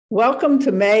Welcome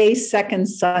to May 2nd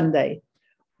Sunday.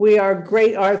 We are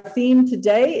great. Our theme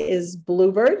today is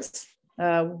Bluebirds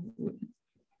and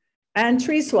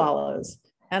tree swallows.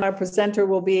 And our presenter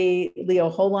will be Leo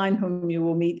Hollein, whom you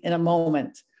will meet in a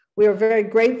moment. We are very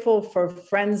grateful for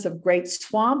Friends of Great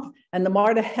Swamp and the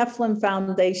Marta Heflin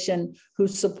Foundation, who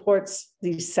supports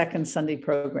these Second Sunday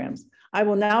programs. I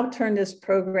will now turn this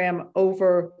program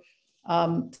over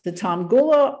to Tom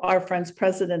Gula, our Friends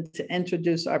president, to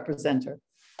introduce our presenter.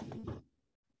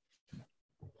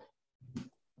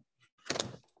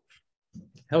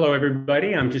 Hello,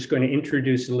 everybody. I'm just going to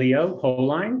introduce Leo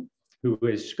Hollein, who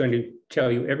is going to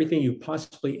tell you everything you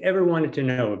possibly ever wanted to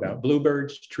know about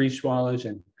bluebirds, tree swallows,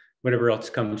 and whatever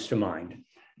else comes to mind.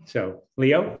 So,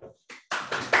 Leo.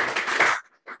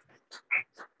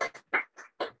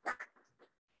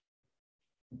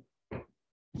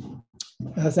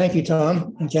 Thank you,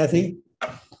 Tom and Kathy.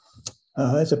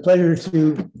 It's a pleasure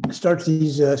to start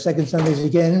these Second Sundays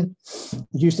again.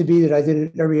 It used to be that I did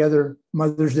it every other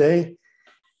Mother's Day,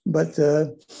 but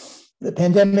the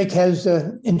pandemic has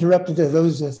interrupted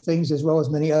those things as well as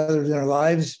many others in our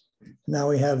lives. Now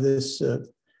we have this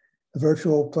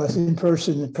virtual plus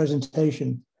in-person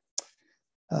presentation.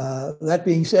 That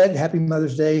being said, happy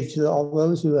Mother's Day to all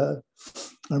those who are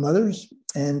mothers.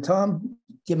 And Tom,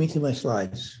 get me to my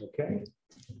slides. Okay.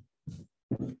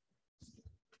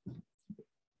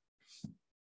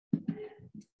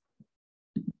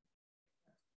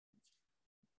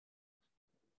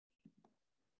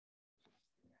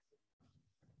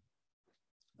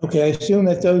 Okay, I assume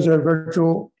that those are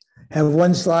virtual, have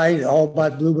one slide all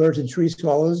about bluebirds and tree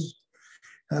swallows.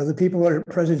 The people that are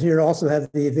present here also have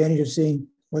the advantage of seeing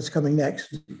what's coming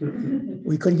next.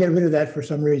 We couldn't get rid of that for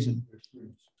some reason.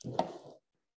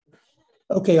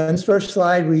 Okay, on this first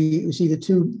slide, we see the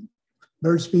two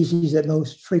bird species that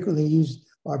most frequently use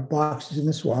our boxes in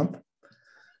the swamp.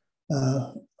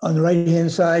 On the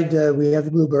right-hand side, we have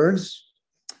the bluebirds.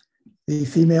 The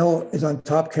female is on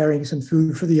top carrying some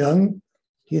food for the young.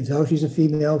 You can tell she's a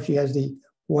female. She has the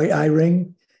white eye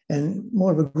ring and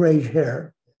more of a grayish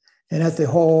hair. And at the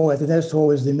nest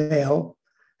hole is the male,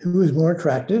 who is more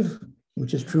attractive,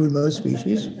 which is true in most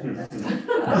species.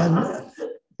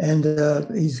 And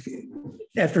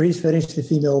after he's finished, the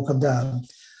female will come down.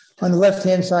 On the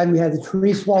left-hand side, we have the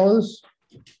tree swallows.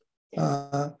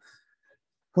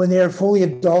 When they are fully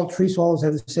adult, tree swallows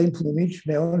have the same plumage,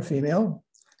 male and female.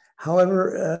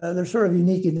 However, they're sort of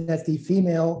unique in that the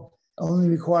female only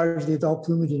requires the adult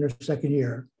plumage in her second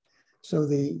year. So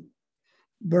the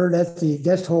bird at the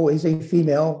nest hole is a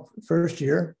female first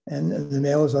year, and the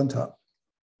male is on top.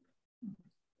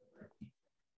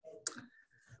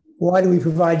 Why do we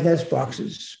provide nest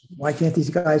boxes? Why can't these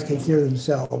guys take care of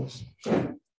themselves?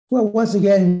 Well, once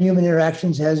again, human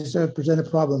interactions has presented a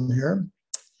problem here.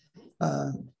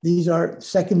 These are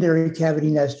secondary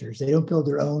cavity nesters. They don't build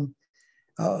their own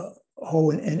hole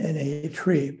in a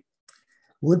tree.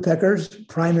 Woodpeckers,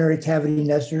 primary cavity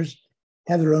nesters,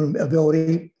 have their own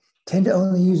ability, tend to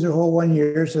only use their hole 1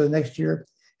 year, so the next year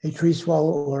a tree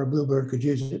swallow or a bluebird could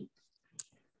use it.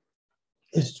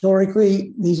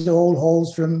 Historically, these old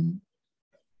holes from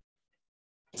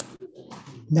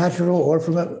natural or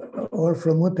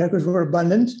from woodpeckers were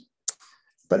abundant,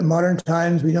 but in modern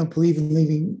times we don't believe in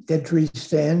leaving dead trees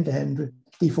stand, and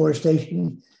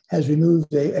deforestation has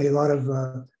removed a lot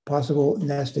of possible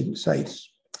nesting sites.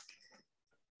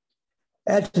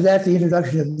 Add to that the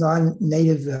introduction of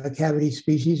non-native cavity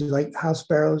species like house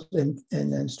sparrows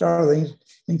and starlings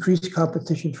increased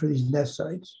competition for these nest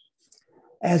sites.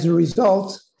 As a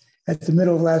result, at the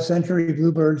middle of last century,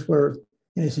 bluebirds were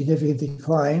in a significant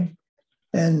decline,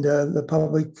 and the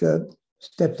public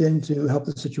stepped in to help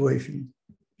the situation.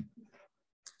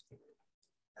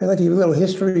 I'd like to give a little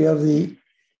history of the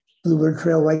Bluebird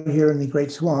Trail right here in the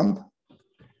Great Swamp.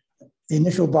 The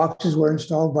initial boxes were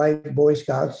installed by Boy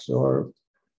Scouts or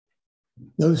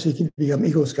those who can become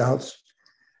Eagle Scouts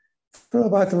from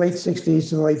about the late 60s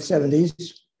to the late 70s.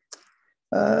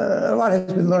 A lot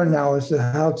has been learned now as to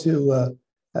how to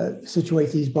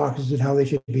situate these boxes and how they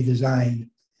should be designed.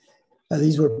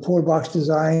 These were poor box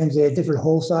designs. They had different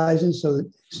hole sizes so that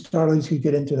starlings could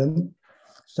get into them.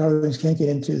 Starlings can't get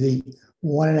into the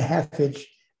 1.5-inch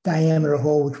diameter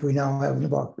hole, which we now have in the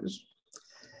boxes.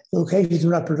 The locations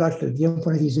were not productive. You don't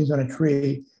put these things on a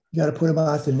tree. You got to put them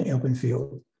out in the open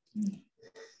field.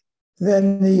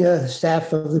 Then the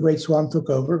staff of the Great Swamp took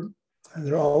over.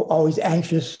 They're always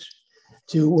anxious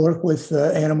to work with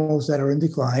animals that are in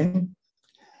decline.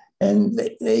 And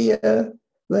they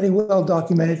led a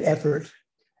well-documented effort.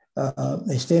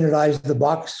 They standardized the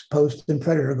box, post, and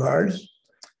predator guards.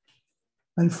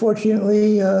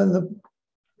 Unfortunately, the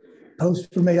posts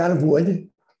were made out of wood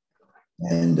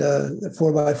and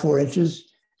 4 by 4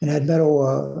 inches and had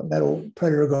metal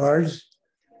predator guards.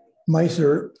 Mice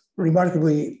are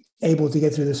remarkably able to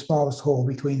get through the smallest hole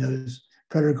between those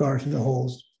predator guards and the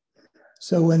holes.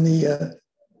 So when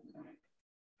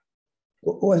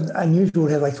what was unusual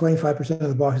to have like 25% of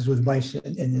the boxes with mice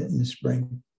in the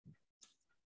spring.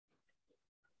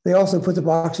 They also put the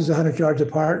boxes 100 yards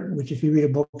apart, which if you read a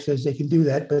book says they can do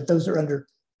that, but those are under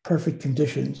perfect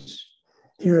conditions.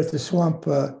 Here at the swamp,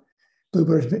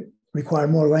 bluebirds require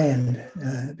more land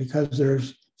because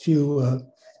there's few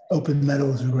open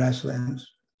meadows or grasslands.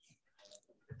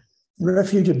 The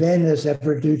refuge abandoned this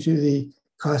effort due to the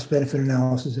cost-benefit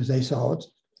analysis as they saw it.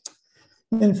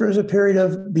 And there was a period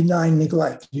of benign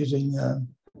neglect using a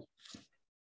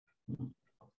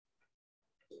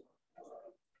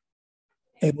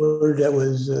word that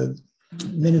was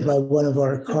minted by one of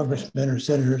our congressmen or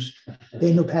senators,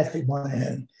 Daniel Patrick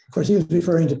Moynihan. Of course, he was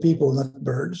referring to people, not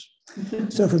birds.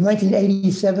 So from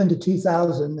 1987 to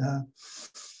 2000,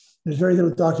 there's very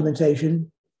little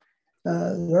documentation.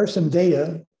 There are some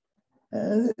data.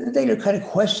 The data are kind of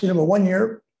questionable. One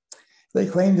year, they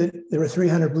claimed that there were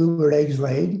 300 bluebird eggs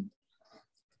laid.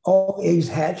 All the eggs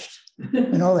hatched,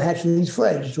 and all the hatchlings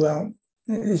fledged. Well,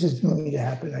 this is going to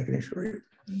happen, I can assure you.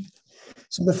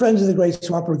 So the Friends of the Great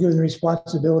Swamp were given the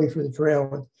responsibility for the trail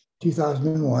in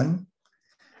 2001.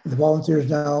 The volunteers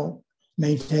now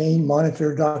maintain,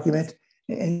 monitor, document,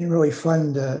 and really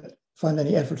fund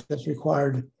any efforts that's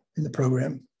required in the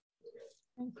program.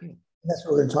 Okay. And that's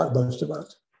what we're going to talk most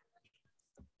about.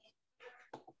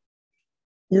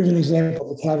 Here's an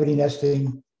example of the cavity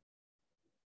nesting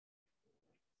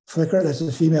flicker. That's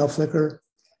a female flicker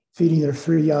feeding their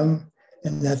 3 young,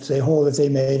 and that's a hole that they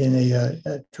made in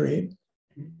a tree.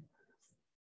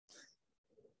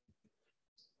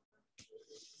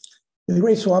 The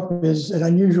Great Swamp is an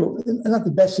unusual, not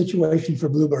the best situation for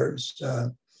bluebirds.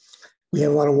 We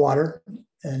have a lot of water,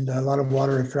 and a lot of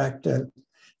water attract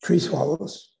tree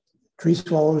swallows. Tree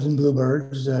swallows and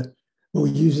bluebirds will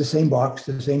use the same box,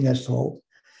 the same nest hole.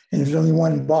 And if there's only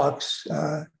one box,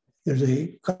 there's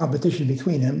a competition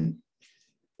between them.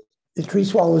 The tree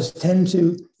swallows tend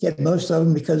to get most of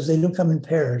them because they don't come in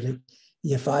pairs.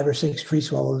 You have 5 or 6 tree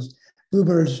swallows.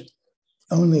 Bluebirds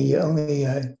only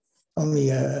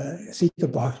seek a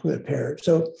box with a pair.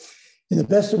 So in the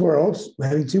best of worlds, we're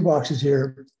having 2 boxes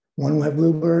here. One will have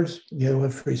bluebirds, the other will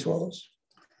have tree swallows.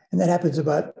 And that happens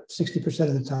about 60%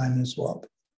 of the time in the swamp.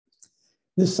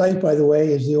 This site, by the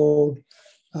way, is the old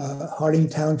Harding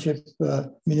Township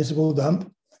municipal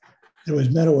dump. There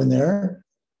was meadow in there.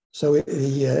 So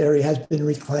the area has been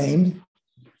reclaimed.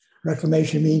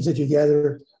 Reclamation means that you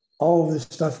gather all of the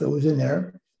stuff that was in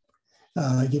there.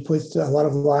 You put a lot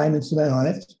of lime and cement on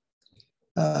it.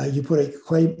 You put a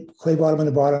clay bottom on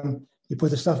the bottom. You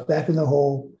put the stuff back in the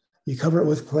hole. You cover it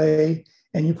with clay,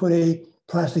 and you put a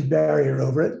plastic barrier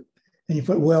over it. And you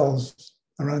put wells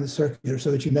around the circular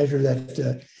so that you measure that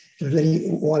if there's any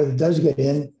water that does get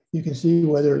in, you can see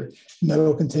whether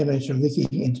metal contaminants are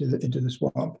leaking into the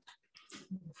swamp.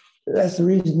 That's the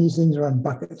reason these things are on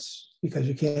buckets, because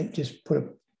you can't just put a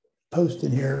post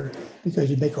in here because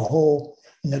you make a hole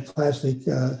in that plastic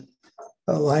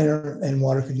liner and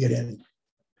water could get in.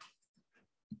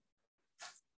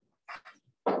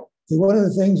 One of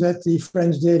the things that the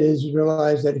Friends did is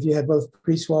realize that if you have both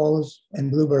tree swallows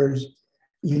and bluebirds,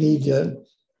 you need 2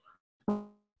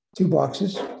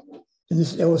 boxes. And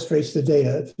this illustrates the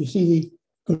data. If you see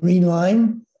the green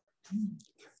line,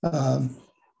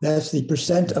 that's the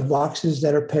percent of boxes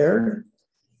that are paired.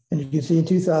 And you can see in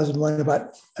 2001,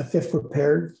 about 1/5 were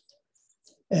paired.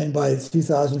 And by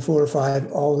 2004 or 5,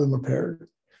 all of them were paired.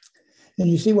 And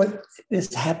you see what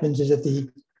this happens is that the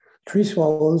tree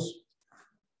swallows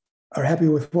are happy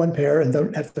with 1 pair and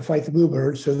don't have to fight the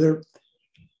bluebirds. So their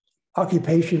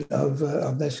occupation of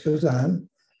nest goes on.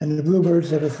 And the bluebirds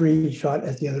have a free shot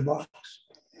at the other box.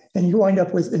 And you wind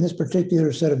up with, in this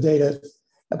particular set of data,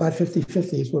 about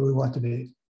 50-50 is where we want to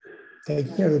be.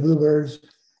 Taking care of the bluebirds,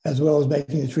 as well as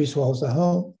making the tree swallows a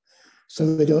home,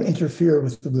 so they don't interfere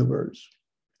with the bluebirds.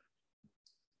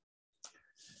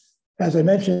 As I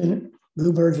mentioned,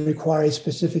 bluebirds require a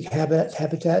specific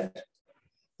habitat.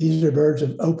 These are birds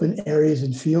of open areas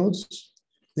and fields.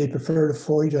 They prefer to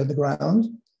forage on the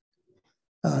ground.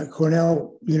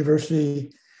 Cornell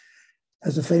University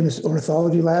has a famous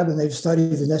ornithology lab, and they've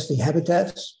studied the nesting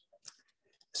habitats.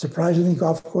 Surprisingly,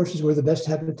 golf courses were the best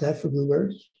habitat for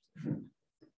bluebirds.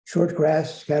 Short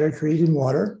grass, scattered trees, and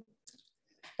water.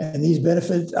 And these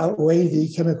benefits outweigh the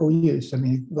chemical use. I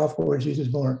mean, golf course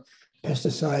uses more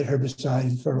pesticide, herbicide,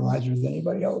 and fertilizer than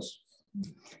anybody else.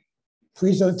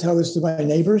 Please don't tell this to my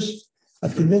neighbors,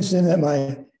 I've convinced them that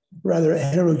my rather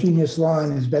heterogeneous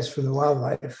lawn is best for the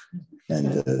wildlife.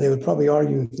 And they would probably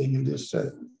argue if they knew this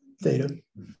data.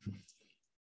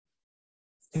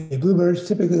 Okay, bluebirds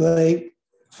typically lay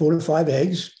 4 to 5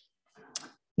 eggs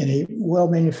in a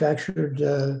well-manufactured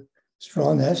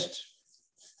straw nest,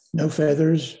 no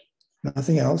feathers,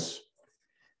 nothing else.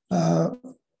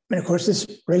 And of course, this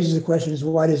raises the question is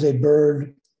why does a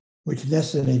bird which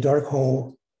nests in a dark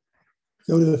hole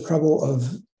go to the trouble of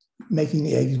making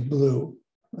the eggs blue?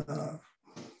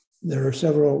 There are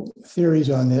several theories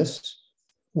on this.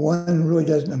 One really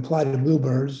doesn't apply to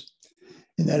bluebirds,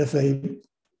 in that if a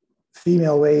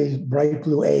female lays bright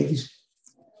blue eggs,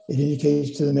 it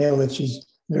indicates to the male that she's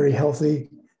very healthy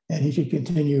and he should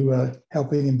continue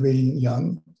helping and breeding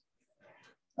young.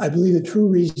 I believe the true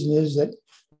reason is that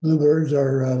bluebirds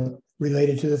are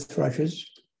related to the thrushes,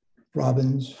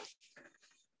 robins,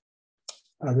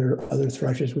 other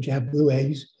thrushes which have blue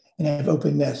eggs and have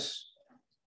open nests,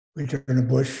 which are in a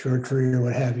bush or a tree or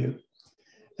what have you.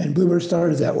 And bluebirds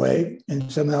started that way,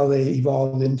 and somehow they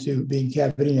evolved into being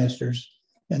cavity nesters,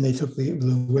 and they took the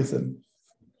blue with them.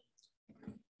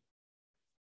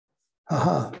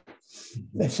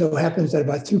 It so happens that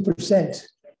about 2%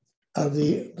 of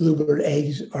the bluebird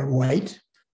eggs are white.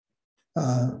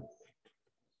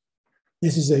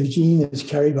 This is a gene that's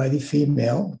carried by the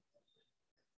female.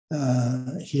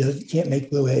 She can't make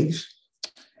blue eggs.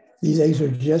 These eggs are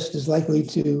just as likely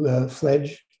to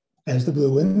fledge as the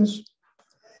blue ones.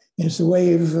 And it's a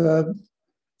way of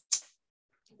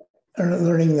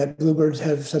learning that bluebirds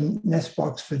have some nest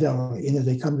box fidelity, in that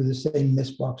they come to the same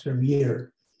nest box every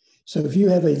year. So if you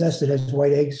have a nest that has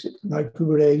white eggs, like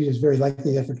bluebird eggs, it's very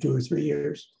likely that for 2 or 3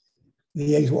 years,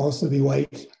 the eggs will also be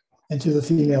white until the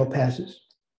female passes.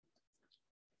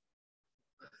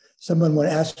 Someone would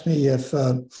ask me if,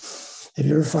 have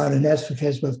you ever found a nest which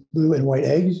has both blue and white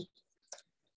eggs?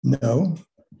 No.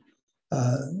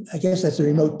 I guess that's a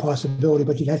remote possibility,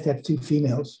 but you'd have to have 2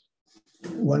 females,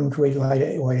 one which lays white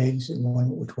eggs and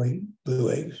one which lays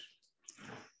blue eggs.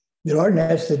 There are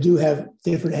nests that do have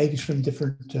different eggs from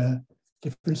different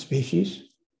species.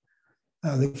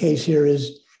 The case here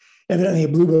is evidently a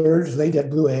bluebird laid that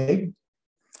blue egg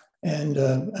and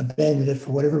abandoned it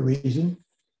for whatever reason.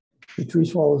 The tree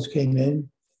swallows came in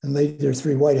and laid their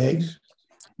 3 white eggs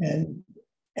and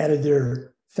added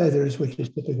their feathers, which is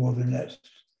typical of their nests.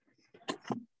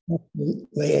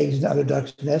 Lay eggs in other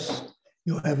ducks' nests.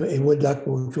 You'll have a wood duck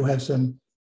which will have some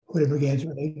hooded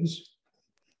merganser eggs.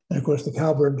 And of course, the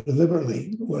cowbird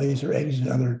deliberately lays her eggs in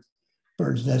other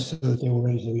birds' nests so that they will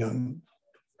raise their young.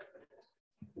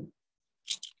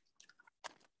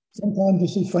 Sometimes you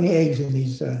see funny eggs in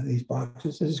these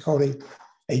boxes. This is called a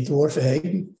dwarf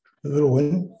egg, a little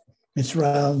one. It's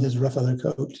round, has a rough other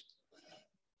coat.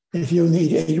 If you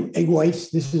need egg whites,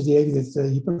 this is the egg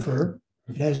that you prefer.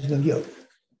 It has no yolk.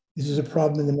 This is a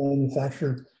problem in the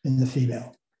manufacture in the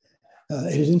female.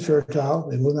 It is infertile,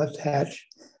 it will not hatch.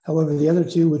 However, the other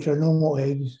 2, which are normal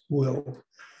eggs, will.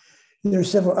 There are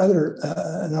several other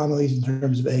anomalies in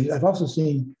terms of eggs. I've also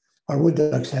seen our wood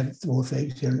ducks have dwarf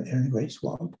eggs here in the Great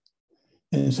Swamp.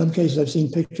 And in some cases, I've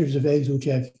seen pictures of eggs which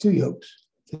have 2 yolks,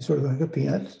 it's sort of like a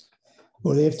peanut,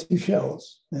 or they have 2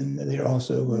 shells, and they're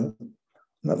also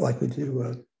not likely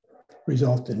to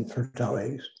result in fertile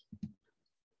eggs.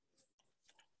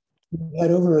 We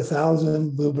had over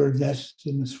 1,000 bluebird nests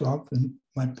in the swamp in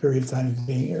my period of time of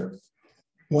being here.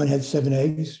 One had 7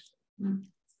 eggs.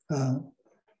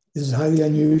 This is highly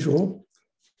unusual.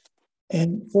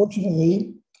 And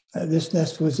fortunately, this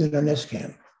nest was in our nest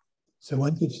camp. So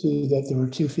one could see that there were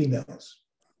 2 females.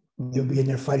 They'll be in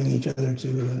there fighting each other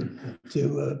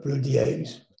to brood the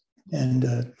eggs.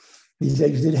 And these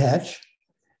eggs did hatch.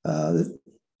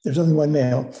 There's only 1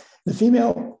 male. The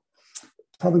female,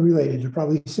 probably related. They're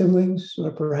probably siblings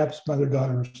or perhaps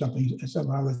mother-daughter or something.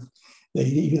 Somehow they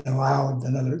even allowed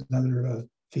another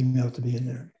female to be in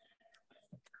there.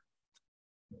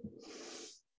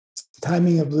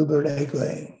 Timing of bluebird egg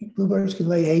laying. Bluebirds can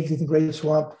lay eggs in the Great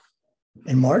Swamp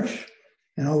in March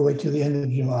and all the way to the end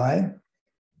of July.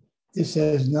 This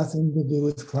has nothing to do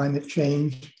with climate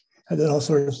change. I've done all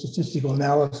sorts of statistical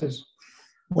analysis.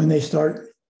 When they start,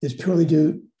 it's purely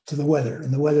due to the weather,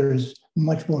 and the weather is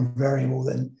much more variable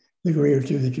than the degree or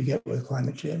 2 that you get with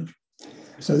climate change.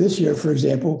 So this year, for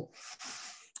example,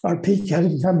 our peak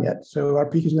hasn't come yet. So our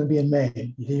peak is going to be in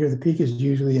May. You hear the peak is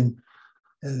usually in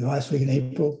the last week in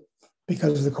April.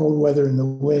 Because of the cold weather and the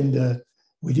wind,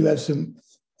 we do have some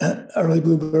early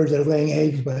bluebirds that are laying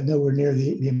eggs, but nowhere near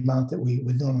the amount that we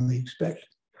would normally expect.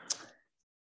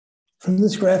 From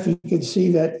this graph, you can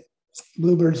see that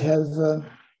bluebirds have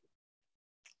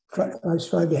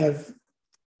tried to have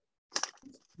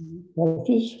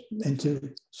clutches and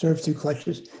to serve 2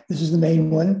 clutches. This is the main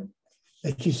one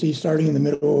that you see starting in the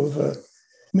middle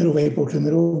of April to the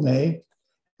middle of May.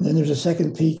 And then there's a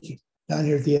second peak down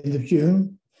here at the end of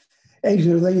June. Eggs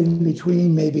are laid in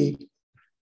between maybe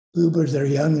bluebirds that are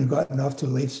young and gotten off to a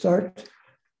late start,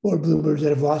 or bluebirds that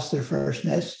have lost their first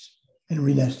nest and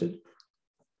renested.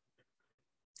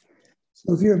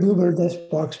 So if you're a bluebird nest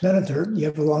box monitor, you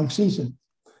have a long season.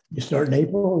 You start in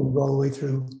April, you go all the way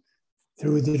through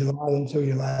July until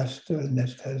your last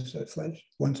nest has fledged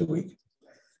once a week.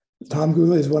 Tom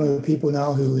Gula is one of the people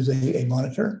now who is a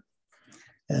monitor,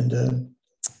 and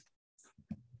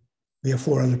we have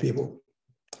 4 other people.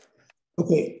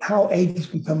 Okay, how eggs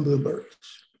become bluebirds.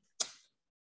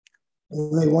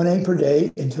 We'll lay 1 egg per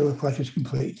day until the clutch is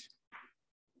complete.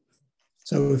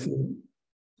 So if you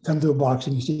come to a box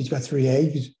and you see it's got 3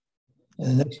 eggs,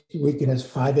 and the next week it has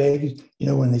 5 eggs, you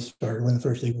know when they started, when the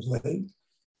first egg was laid.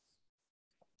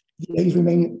 The eggs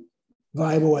remain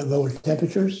viable at lower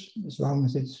temperatures, as long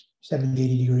as it's 70,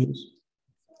 80 degrees.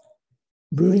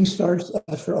 Brooding starts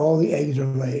after all the eggs are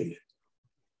laid.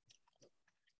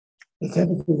 The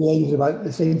temperature of the egg is about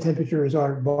the same temperature as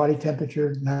our body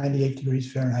temperature, 98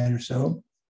 degrees Fahrenheit or so.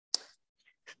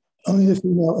 Only the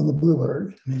female in the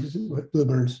bluebird, I mean, this is what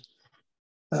bluebirds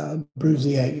broods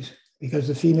the eggs, because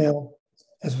the female,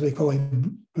 as they call a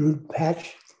brood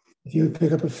patch, if you would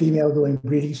pick up a female during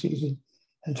breeding season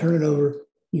and turn it over,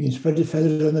 you can spread the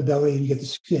feathers on the belly and you get the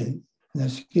skin. And the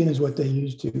skin is what they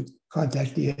use to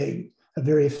contact the egg, a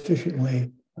very efficient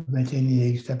way of maintaining the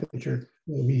egg's temperature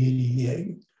while reheating the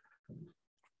egg.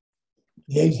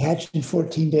 The eggs hatch in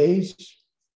 14 days.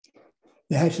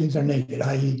 The hatchlings are naked,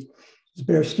 i.e. it's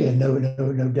bare skin, no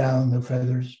down, no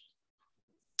feathers.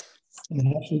 And the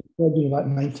hatchlings fledge in about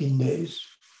 19 days.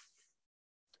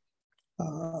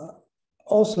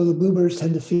 Also, the bluebirds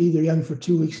tend to feed their young for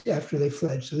 2 weeks after they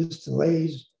fledge, so this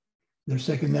delays their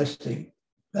second nesting.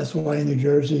 That's why in New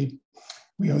Jersey,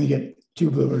 we only get 2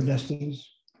 bluebird nestings.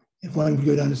 If one would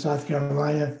go down to South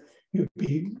Carolina, you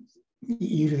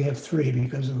usually have 3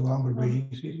 because of the longer breeding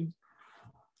season.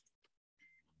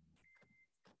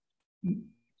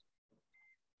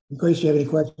 In case you have any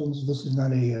questions, this is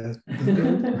not a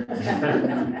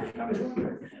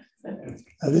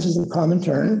this is a common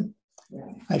tern.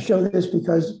 I show this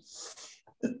because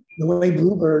the way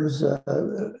bluebirds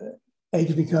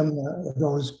eggs become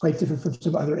is quite different from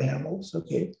some other animals,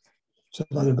 okay, some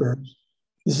other birds.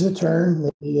 This is a tern.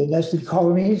 They nested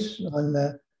colonies on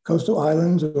the coastal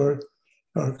islands or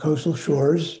coastal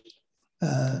shores.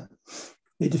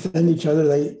 They defend each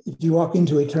other. If you walk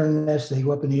into a tern nest, they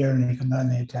go up in the air and they come down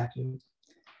and they attack you.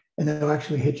 And they'll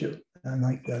actually hit you,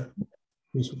 unlike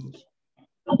these ones.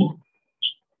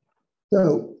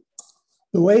 So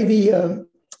the way the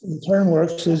tern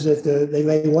works is that they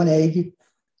lay 1 egg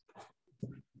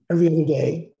every other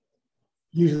day,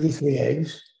 usually 3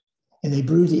 eggs, and they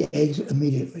brood the eggs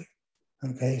immediately.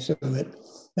 Okay, so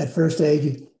that first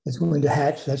egg is going to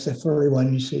hatch. That's the furry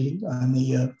one you see on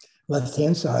the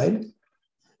left-hand side.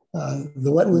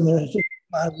 The wet one there is just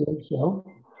 5 minutes or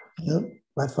so.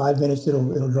 About 5 minutes,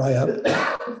 it'll dry up.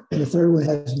 And the third one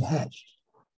hasn't hatched.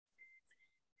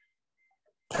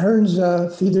 Terns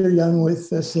feed their young with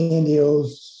sand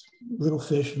eels, little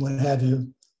fish, and what have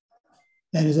you.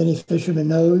 And as any fisherman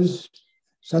knows,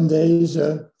 some days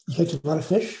you catch a lot of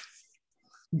fish,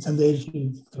 and some days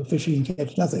you go fishing and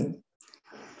catch nothing.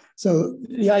 So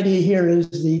the idea here is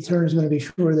the tern is going to be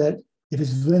sure that if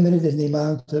it's limited in the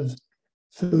amount of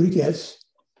food it gets,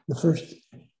 the first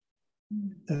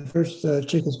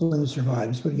chick is going to survive.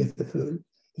 It's going to get the food.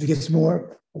 If it gets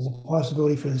more, there's a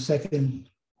possibility for the second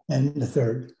and the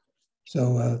third.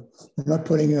 So they're not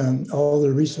putting all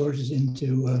their resources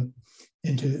into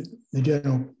the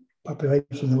general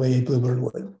population the way a bluebird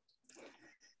would.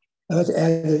 I'd like to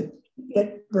add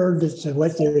that bird that's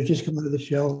wet there has just come out of the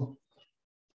shell.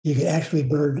 You can actually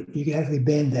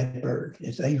band that bird.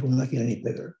 Its eggs will not get any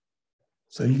bigger.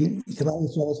 So you can come out of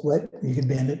the shell, it's wet, you can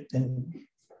band it, and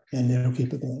it'll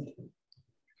keep it band.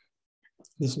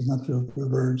 This is not true of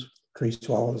bluebirds, tree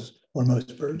swallows, or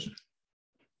most birds.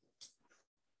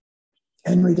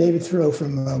 Henry David Thoreau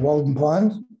from Walden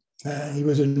Pond. He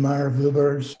was an admirer of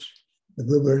bluebirds. The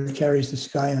bluebird carries the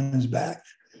sky on his back.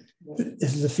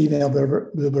 This is a female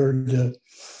bluebird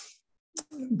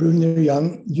brooding their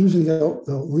young. Usually they'll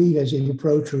leave as they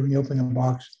approach or when you open a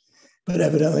box, but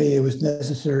evidently it was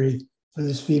necessary for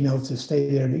this female to stay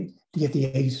there to get the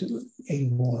eggs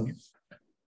warm.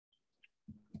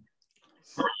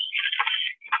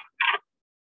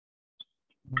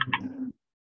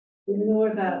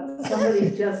 Ignore that.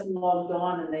 Somebody just logged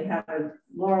on and they have a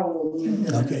Laurel will mute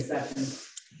them in a second.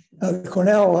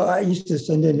 Cornell, I used to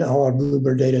send in all our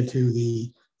Bluebird data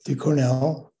to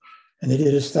Cornell, and they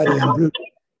did a study on Bluebird.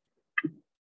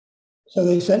 So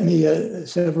they sent me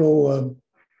several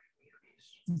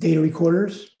data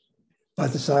recorders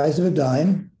about the size of a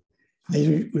dime.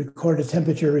 They record a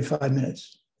temperature every 5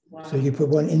 minutes. Wow. So you put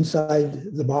one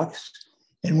inside the box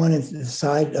and one at the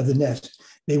side of the nest.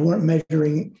 They weren't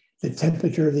measuring the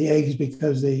temperature of the eggs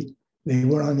because they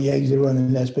weren't on the eggs, they were on the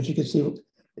nest, but you could see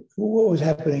what was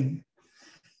happening.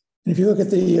 And if you look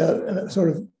at the sort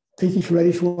of pinkish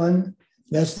reddish one,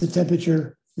 that's the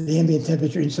temperature, the ambient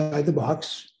temperature inside the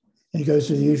box. And it goes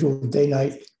through the usual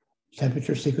day-night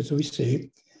temperature sequence that we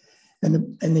see.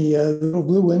 And the little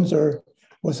blue ones are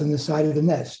what's on the side of the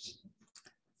nest.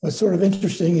 What's sort of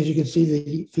interesting is you can see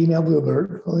the female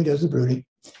bluebird, who only does the brooding,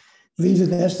 leaves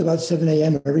the nest about 7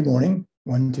 a.m. every morning,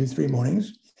 1, 2, 3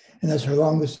 mornings. And that's her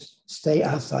longest stay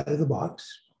outside of the box.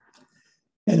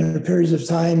 And there are periods of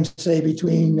time, say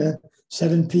between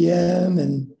 7 p.m.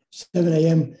 and 7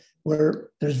 a.m., where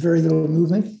there's very little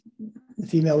movement. The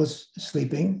female is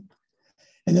sleeping.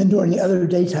 And then during the other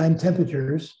daytime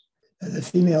temperatures, the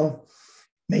female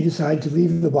may decide to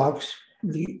leave the box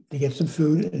to get some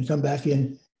food and come back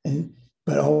in,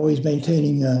 but always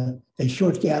maintaining a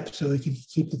short gap so they can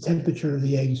keep the temperature of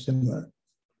the eggs similar.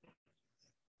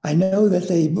 I know that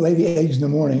they lay the eggs in the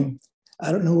morning.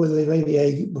 I don't know whether they lay the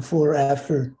egg before or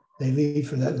after they leave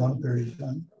for that long period of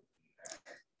time.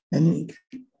 And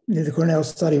the Cornell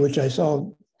study, which I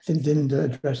saw, didn't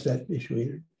address that issue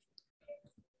either.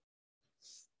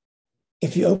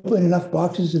 If you open enough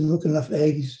boxes and look at enough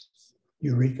eggs,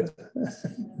 eureka.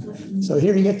 So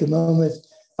here you get the moment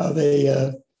of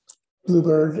a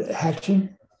bluebird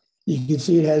hatching. You can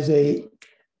see it has a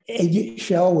egg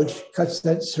shell, which cuts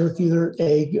that circular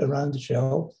egg around the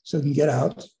shell so it can get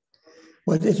out.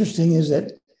 What's interesting is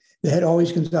that the head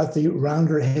always comes out the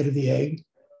rounder head of the egg.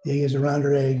 The egg is a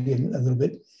rounder egg in a little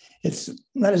bit. It's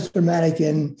not as dramatic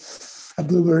in a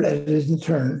bluebird as it is in the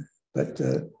tern, but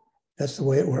that's the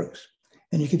way it works.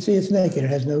 And you can see it's naked. It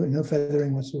has no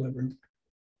feathering whatsoever.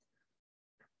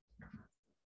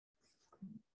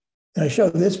 And I show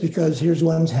this because here's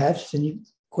one's hatched, and the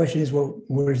question is, well,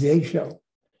 where's the eggshell?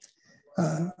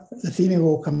 The female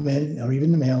will come in, or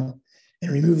even the male,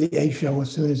 and remove the eggshell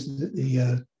as soon as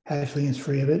the hatchling is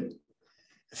free of it.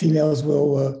 The females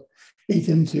will eat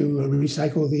them to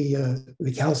recycle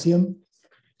the calcium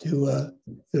to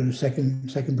the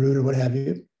second brood or what have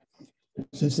you.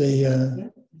 Since they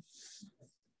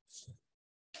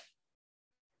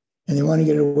and they want to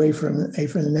get away from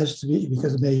the nest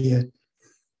because it may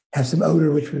have some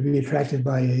odor which would be attracted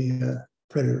by a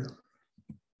predator.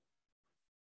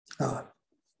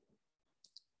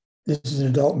 This is an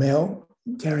adult male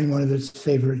carrying one of its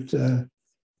favorite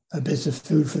bits of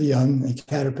food for the young, a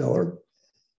caterpillar.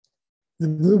 The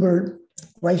bluebird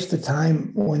likes the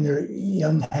time when they're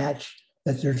young hatch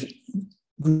that there's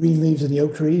green leaves in the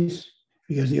oak trees,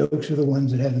 because the oaks are the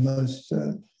ones that have the most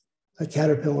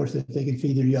caterpillars that they can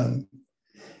feed their young.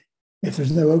 If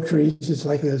there's no oak trees, it's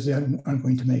likely those young aren't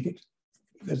going to make it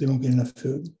because they won't get enough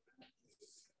food.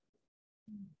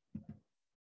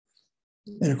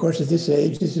 And of course, at this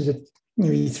age, this is a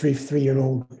maybe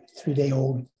three-day-old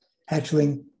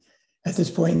hatchling. At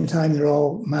this point in time, they're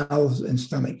all mouths and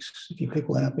stomachs. If you pick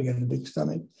one up, they got a big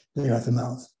stomach, they got the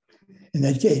mouth. And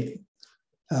that gape,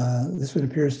 this one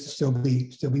appears to still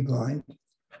be blind.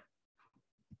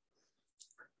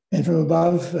 And from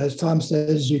above, as Tom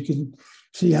says, you can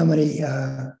see how many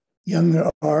young there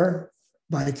are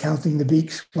by counting the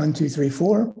beaks, 1, 2, 3,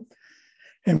 4.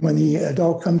 And when the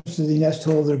adult comes to the nest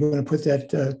hole, they're going to put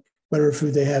that whatever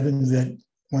food they have into that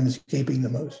one that's gaping the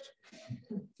most.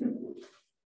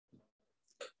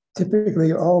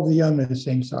 Typically, all of the young are the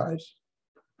same size.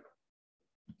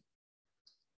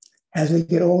 As they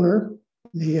get older,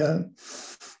 the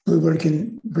bluebird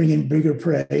can bring in bigger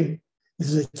prey.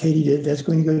 This is a katydid. That's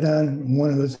going to go down in one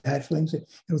of those hatchlings.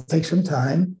 It'll take some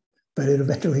time, but it'll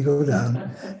eventually go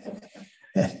down.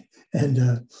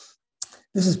 And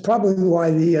this is probably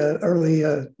why the early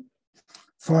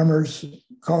farmers,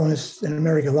 colonists in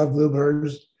America loved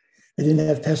bluebirds. They didn't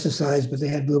have pesticides, but they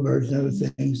had bluebirds and other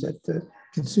things that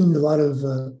consumed a lot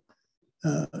of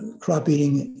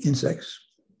crop-eating insects.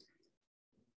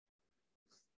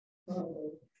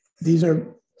 These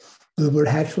are bluebird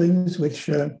hatchlings, which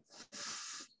are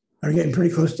getting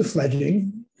pretty close to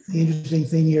fledging. The interesting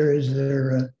thing here is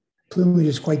their plumage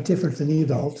is quite different than the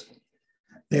adult.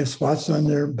 They have spots on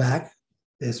their back,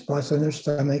 they have spots on their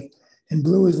stomach, and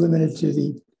blue is limited to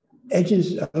the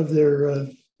edges of their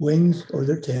wings or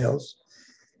their tails.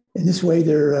 In this way,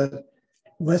 they're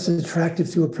less attractive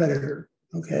to a predator,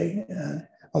 okay?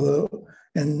 Although,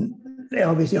 and they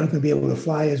obviously aren't going to be able to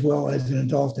fly as well as an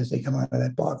adult as they come out of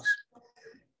that box.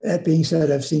 That being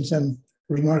said, I've seen some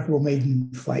remarkable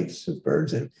maiden flights of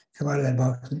birds that come out of that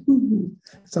box. And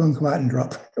some of them come out and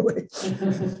drop right away.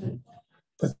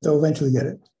 But they'll eventually get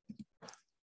it.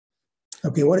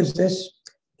 Okay, what is this?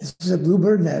 This is a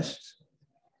bluebird nest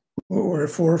where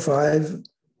 4 or 5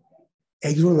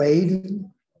 eggs were laid,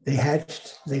 they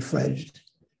hatched, they fledged.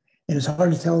 And it's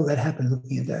hard to tell that happened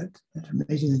looking at that. It's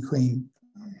amazingly clean.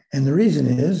 And the reason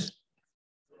is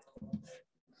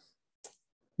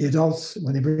the adults,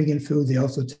 when they bring in food, they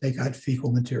also take out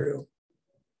fecal material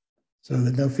so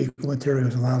that no fecal material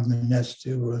is allowed in the nest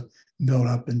to build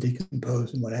up and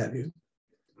decompose and what have you.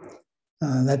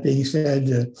 That being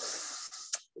said,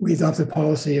 we adopt the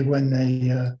policy of when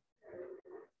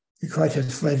the clutch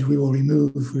has fledged, we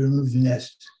remove the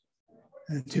nest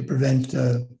to prevent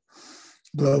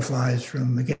blowflies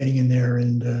from getting in there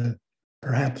and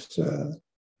perhaps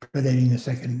predating the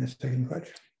second clutch.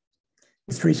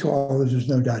 With tree swallows, there's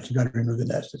no doubt you got to remove the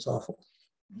nest. It's awful.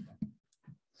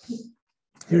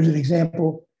 Here's an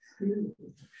example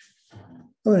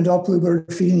of an adult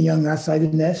bluebird feeding the young outside the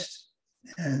nest,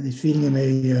 and he's feeding him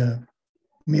a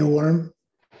mealworm.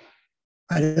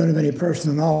 I don't have any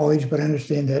personal knowledge, but I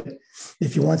understand that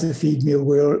if you want to feed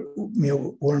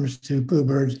mealworms to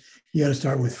bluebirds, you got to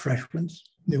start with fresh ones,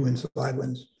 new ones, live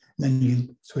ones. And then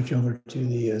you switch over to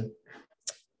the,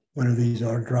 whatever these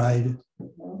are, dried,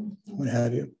 what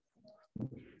have you.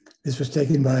 This was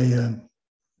taken by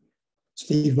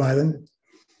Steve Byland.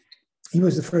 He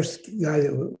was the first guy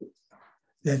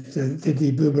that did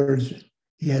the bluebirds.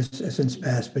 He has since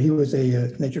passed, but he was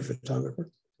a nature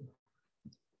photographer.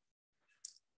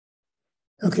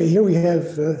 Okay, here we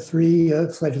have 3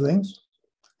 fledglings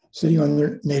sitting on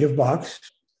their native box.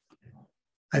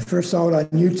 I first saw it on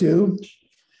YouTube,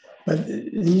 but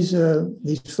these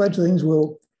fledglings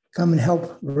will come and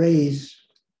help raise,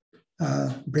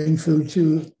 bring food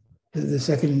to the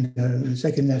second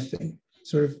nesting,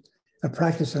 sort of a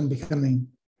practice on becoming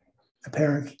a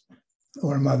parent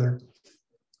or a mother.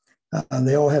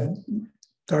 They all have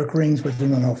dark rings, but they're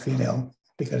not all female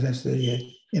because that's the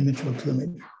immature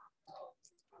plumage.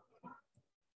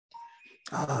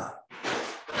 Of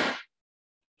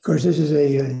course, this is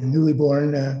a newly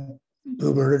born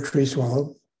bluebird or tree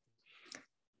swallow.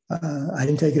 I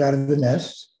didn't take it out of the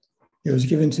nest. It was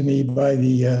given to me by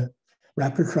the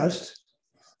Raptor Trust,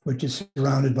 which is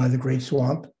surrounded by the Great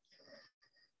Swamp.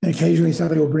 And occasionally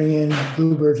somebody will bring in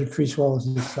bluebirds or tree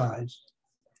swallows this size.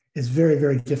 It's very,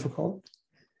 very difficult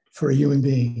for a human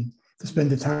being to spend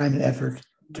the time and effort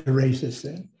to raise this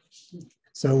thing.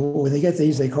 So when they get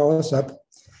these, they call us up,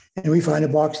 and we find a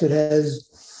box that has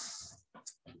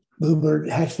bluebird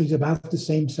hatchlings about the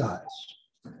same size.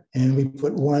 And we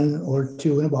put 1 or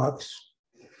 2 in a box.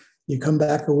 You come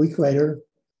back a week later,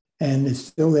 and it's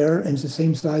still there, and it's the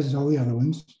same size as all the other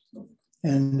ones.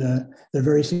 And they're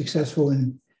very successful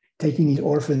in taking these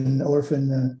orphan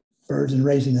birds and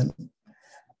raising them.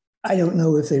 I don't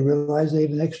know if they realize they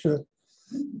have an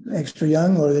extra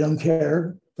young or they don't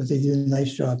care, but they do a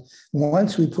nice job.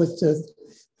 Once we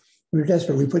were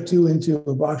desperate. We put 2 into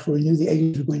a box where we knew the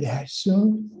eggs were going to hatch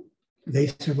soon. They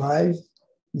survived,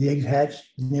 the eggs hatched,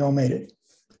 and they all made it.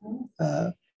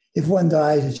 If one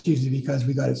dies, it's usually because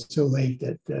we got it so late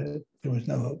that there was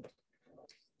no hope.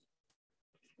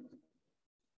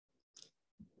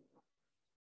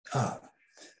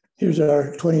 Here's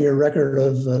our 20-year record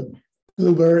of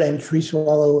bluebird and tree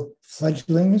swallow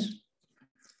fledglings.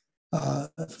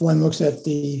 If one looks at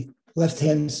the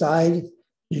left-hand side,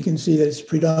 you can see that it's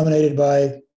predominated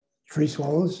by tree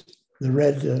swallows, the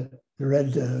red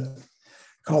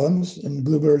columns, and the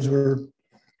bluebirds were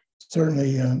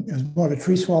certainly, it was more of a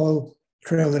tree swallow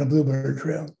trail than a bluebird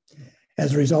trail.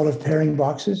 As a result of pairing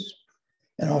boxes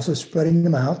and also spreading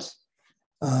them out,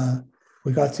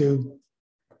 we got to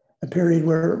a period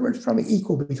where it's probably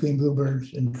equal between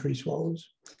bluebirds and tree swallows.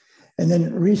 And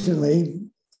then recently,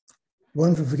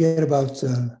 one can forget about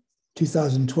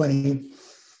 2020,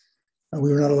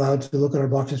 we were not allowed to look at our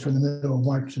boxes from the middle of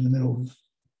March to the middle of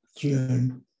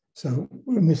June. So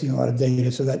we're missing a lot of data.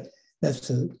 So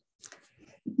that's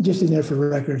just in there for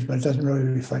records, but it doesn't really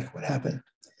reflect what happened.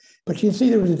 But you can see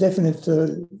there was a definite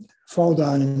fall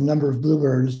down in the number of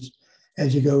bluebirds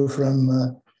as you go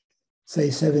from, say,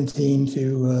 17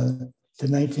 to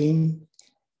 19.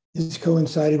 This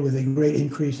coincided with a great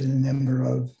increase in the number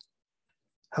of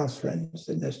house wrens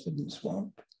that nested in the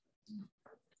swamp.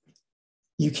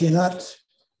 You cannot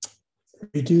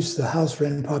reduce the house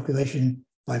wren population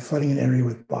by flooding an area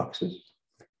with boxes.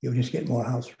 You'll just get more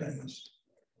house wrens.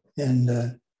 And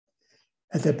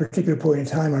At that particular point in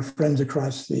time, our friends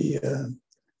across the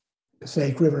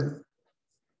Passaic River,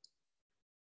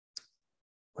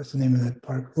 what's the name of that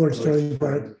park? Lord Sterling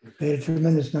Park. They had a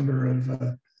tremendous number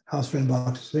of house wren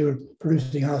boxes. They were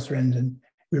producing house wrens, and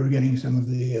we were getting some of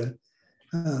the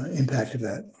impact of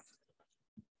that.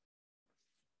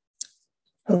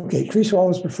 Okay, tree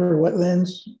swallows prefer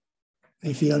wetlands.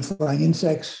 They feed on flying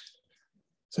insects.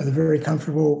 So they're very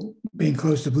comfortable being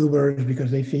close to bluebirds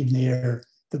because they feed in the air,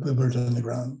 the bluebirds on the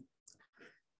ground.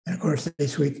 And of course, they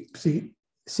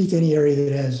seek any area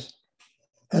that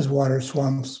has water,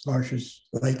 swamps, marshes,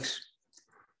 lakes,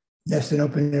 nest in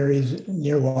open areas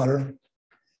near water,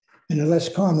 and they're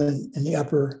less common in the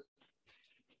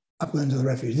uplands of the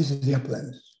refuge. This is the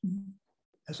uplands,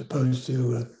 as opposed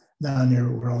to down near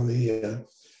where all the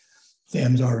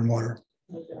dams are in water.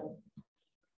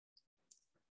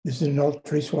 This is an adult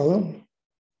tree swallow.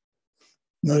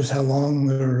 Notice how long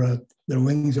their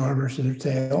wings are versus their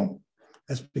tail.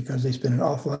 That's because they spend an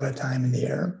awful lot of time in the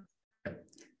air.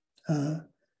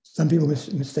 Some people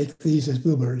mistake these as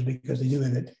bluebirds because they do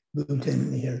emit blue tint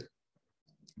in the air.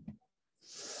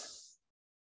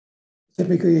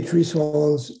 Typically, a tree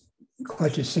swallows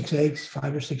clutches 6 eggs,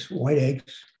 5 or 6 white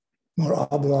eggs, more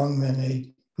oblong than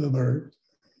a bluebird,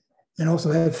 and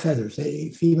also have feathers. A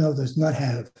female does not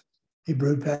have a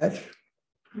brood patch.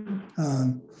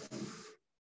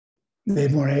 They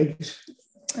have more eggs,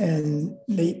 and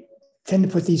they tend to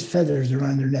put these feathers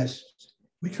around their nests,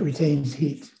 which retains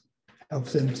heat,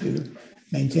 helps them to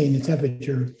maintain the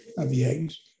temperature of the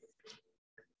eggs.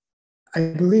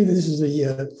 I believe this is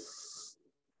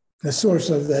the source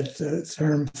of that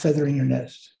term, feathering your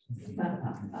nest.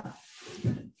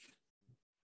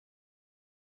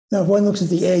 Now, if one looks at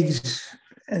the eggs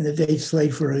and the dates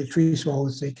laid for a tree swallow,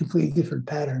 it's a completely different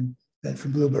pattern than for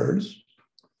bluebirds.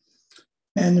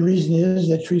 And the reason is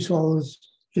that tree swallows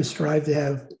just strive to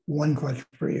have 1 clutch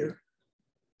per year.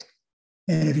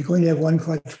 And if you're going to have 1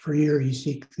 clutch per year, you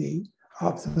seek the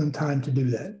optimum time to do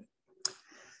that.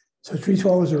 So tree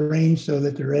swallows are arranged so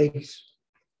that their eggs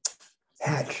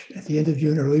hatch at the end of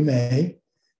June, early May.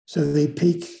 So they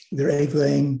peak their egg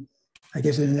laying, I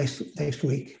guess, in the next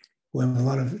week. We'll have a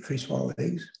lot of tree swallow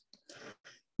eggs.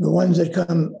 The ones that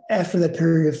come after that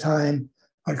period of time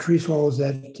are tree swallows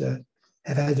that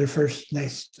have had their first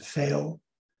nest fail.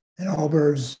 And all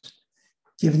birds,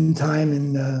 given time,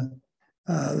 and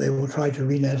they will try to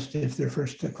re-nest if their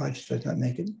first clutch does not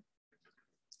make it.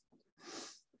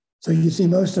 So you see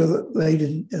most are laid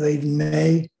in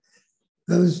May.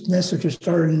 Those nests which are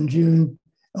started in June,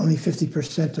 only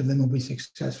 50% of them will be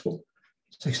successful.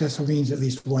 Successful means at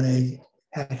least 1 egg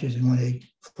hatches and 1 egg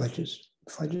fledges.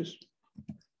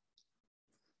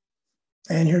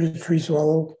 And here's a tree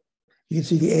swallow. You can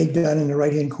see the egg down in the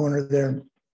right-hand corner there,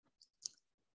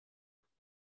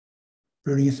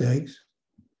 brooding its eggs.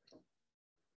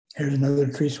 Here's another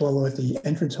tree swallow at the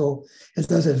entrance hole. It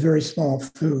does have very small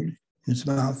food in its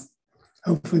mouth,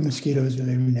 hopefully mosquitoes or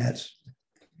maybe gnats.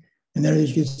 And there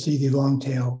you can see the long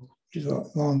tail, which is a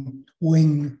long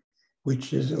wing,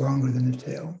 which is longer than the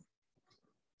tail.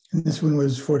 And this one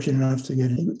was fortunate enough to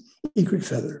get an egret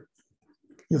feather.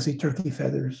 You'll see turkey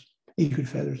feathers, egret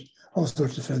feathers, all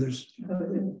sorts of feathers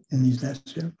in these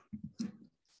nests here.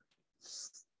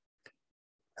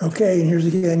 Okay, and here's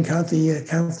again, count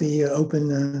the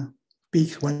open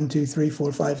beaks, 1, 2, 3,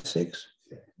 4, 5, 6,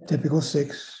 typical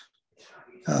 6.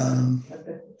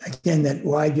 Again, that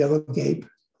wide yellow gape.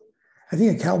 I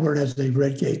think a cowbird has a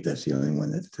red gape. That's the only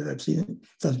one that I've seen that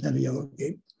doesn't have a yellow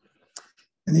gape.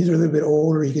 And these are a little bit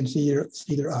older. You can see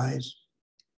their eyes.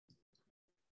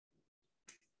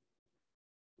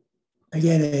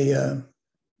 Again, a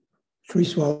tree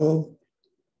swallow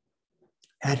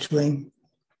hatchling,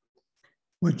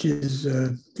 which is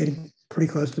getting pretty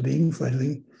close to being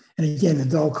fledgling. And again, a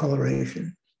dull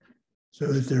coloration, so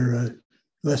that they're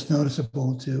less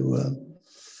noticeable to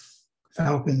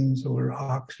falcons or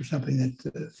hawks or something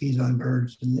that feeds on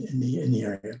birds in the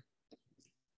area.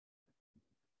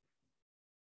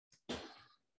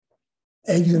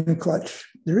 Eggs in a clutch.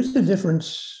 There is a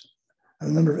difference in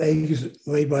the number of eggs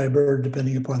laid by a bird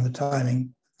depending upon the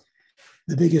timing.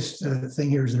 The biggest thing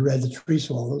here is the red, the tree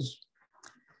swallows.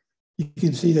 You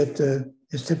can see that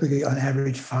it's typically on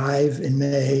average 5 in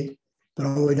May, but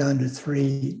all the way down to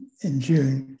 3 in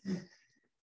June.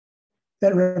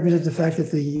 That represents the fact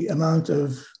that the amount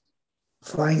of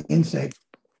flying insects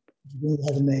we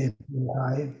have in May is really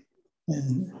high,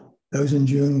 and those in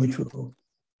June, which will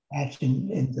hatch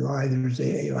in July, there's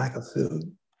a lack of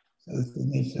food. So we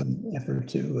made some effort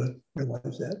to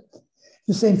realize that.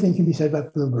 The same thing can be said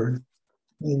about bluebird.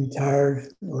 They be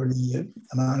tired, or the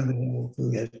amount of available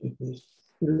food has decreased.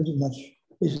 There isn't much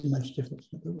isn't much difference.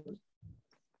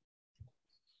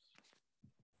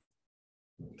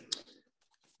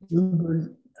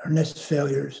 Bluebird or nest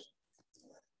failures.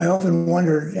 I often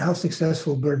wonder how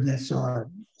successful bird nests are,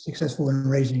 successful in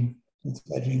raising and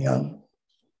fledging young.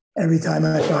 Every time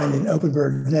I find an open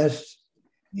bird nest,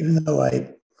 even though I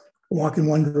walk in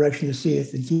one direction to see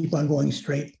it and keep on going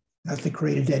straight, not to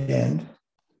create a dead end,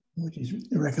 which is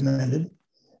recommended,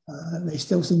 they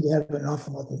still seem to have an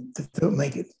awful lot that don't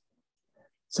make it.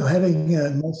 So having a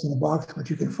nest in a box, which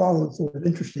you can follow, is sort of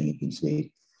interesting. You can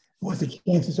see what the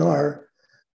chances are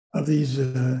of these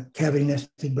cavity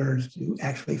nesting birds to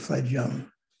actually fledge young.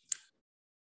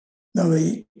 Now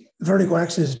the vertical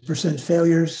axis is percent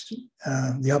failures.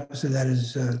 The opposite of that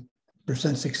is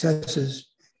percent successes.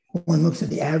 One looks at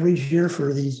the average here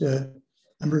for these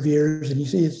number of years, and you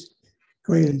see it's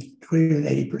greater than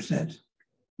 80%,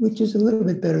 which is a little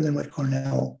bit better than what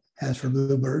Cornell has for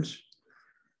bluebirds.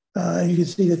 And you can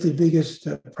see that the biggest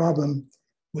problem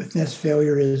with nest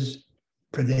failure is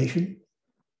predation.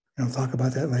 I'll talk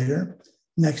about that later.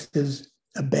 Next is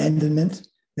abandonment.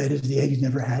 That is, the eggs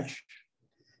never hatch.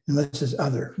 And this is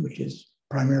other, which is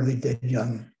primarily dead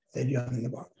young in the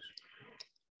box.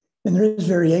 And there is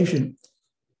variation.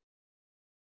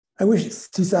 I wish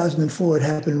 2004 had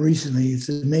happened recently. It's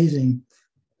amazing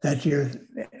that year.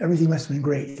 Everything must have been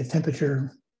great. The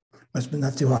temperature must have been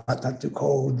not too hot, not too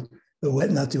cold. The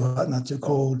wet, not too hot, not too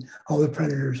cold. All the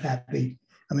predators happy.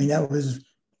 I mean, that was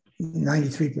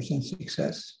 93%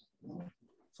 success.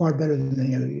 Far better than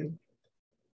any other year.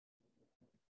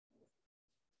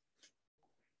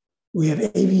 We have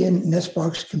avian nest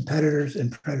box competitors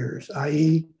and predators,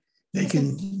 i.e. they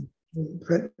can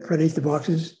predate the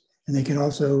boxes, and they can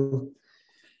also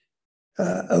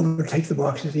overtake the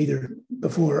boxes either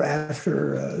before or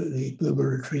after the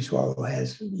bluebird or tree swallow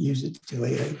has used it to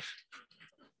lay eggs.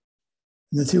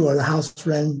 And the two are the house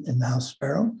wren and the house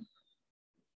sparrow.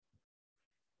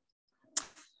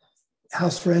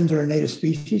 House wrens are a native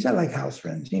species. I like house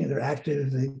wrens. You know, they're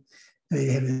active. They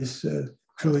have this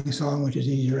trilling song, which is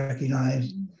easy to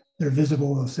recognize. They're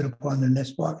visible. They'll sit upon their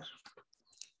nest box.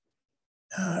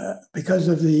 Because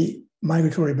of the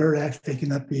Migratory Bird Act, they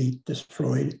cannot be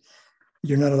destroyed.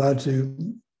 You're not allowed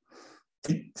to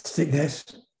stick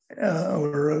nests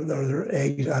or their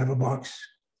eggs out of a box.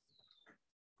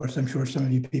 Of course, I'm sure some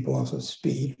of you people also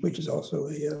speed, which is also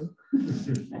a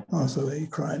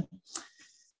crime.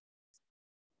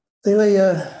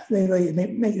 They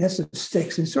make nests of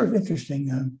sticks. It's sort of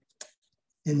interesting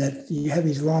in that you have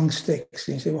these long sticks,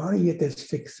 and you say, well, how do you get that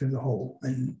stick through the hole?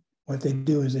 And what they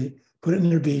do is they put it in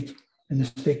their beak, and the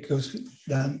stick goes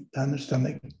down their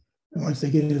stomach. And once they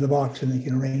get into the box, then they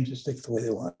can arrange the stick the way they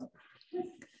want.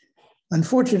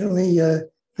 Unfortunately,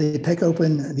 they peck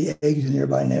open the eggs in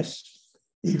nearby nests,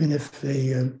 even if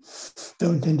they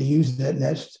don't intend to use that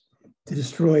nest, to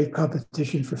destroy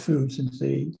competition for food, since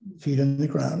they feed on the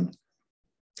ground.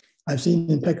 I've seen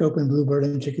them peck open bluebird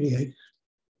and chickadee eggs,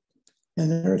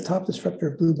 and they're a top disruptor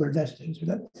of bluebird nesting. So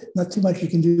not too much you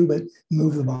can do, but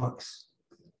move the box,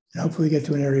 and hopefully get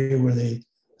to an area where they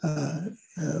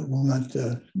will not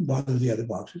bother the other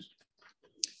boxes.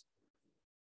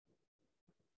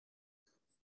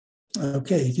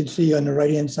 Okay, you can see on the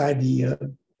right-hand side the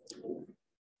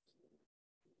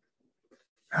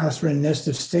house wren nest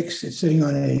of sticks. It's sitting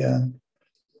on a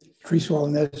tree swallow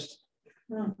nest.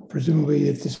 Presumably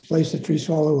it displaced the tree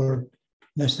swallow or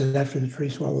nested after the tree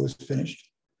swallow was finished.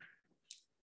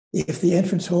 If the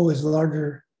entrance hole is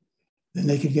larger than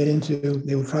they could get into,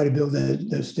 they will try to build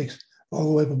those sticks all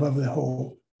the way up above the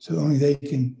hole, so only they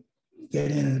can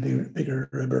get in and a bigger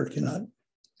bird cannot.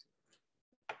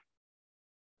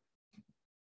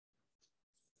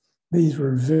 These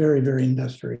were very, very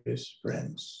industrious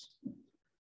wrens.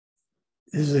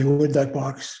 This is a wood duck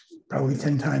box, probably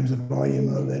 10 times the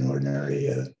volume of an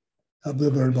ordinary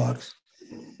bluebird box.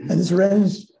 And these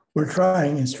wrens were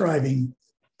trying and striving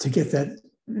to get that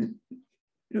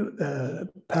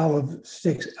pile of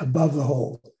sticks above the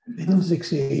hole. They didn't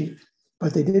succeed,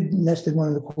 but they did nest in one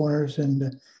of the corners,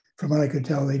 and from what I could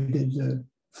tell, they did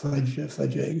fledge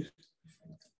eggs.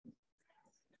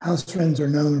 House wrens are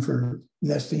known for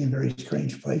nesting in very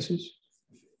strange places.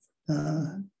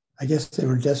 I guess they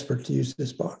were desperate to use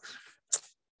this box.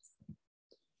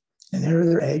 And here are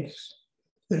their eggs.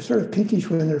 They're sort of pinkish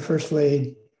when they're first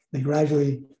laid. They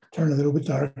gradually turn a little bit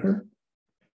darker.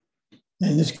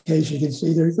 In this case, you can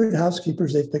see they're good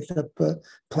housekeepers. They picked up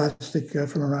plastic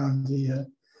from around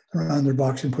their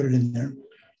box and put it in there.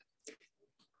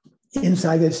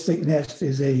 Inside that stick nest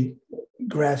is a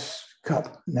grass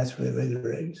cup, and that's where they lay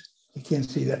their eggs. You can't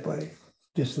see that by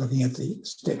just looking at the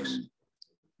sticks.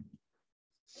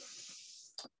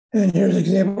 And here's an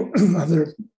example of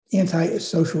their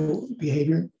anti-social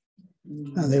behavior.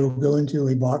 They will go into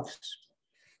a box,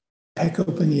 peck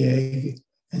open the egg,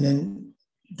 and then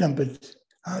dump it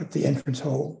out at the entrance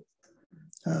hole.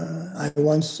 I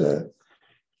once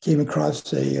came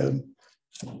across a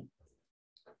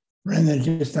wren that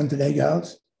had just dumped an egg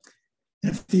out,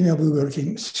 and a female bluebird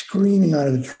came screaming out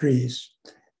of the trees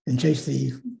and chased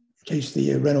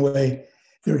the wren away.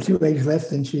 There were 2 eggs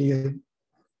left, and she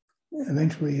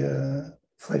eventually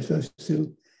fledged those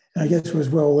 2, and I guess was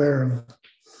well aware of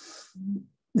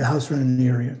the house wren in the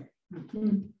area.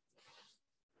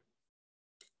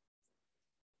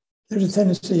 There's a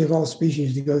tendency of all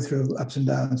species to go through ups and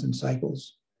downs and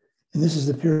cycles. And this is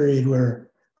the period where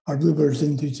our bluebirds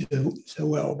didn't do so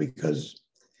well, because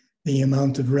the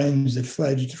amount of wrens that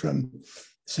fledged from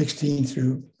 16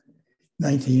 through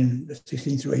 19 and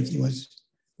 16 through 18 was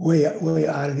way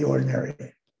out of the ordinary.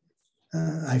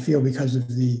 I feel because of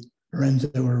the wrens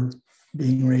that were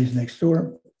being raised next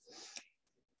door.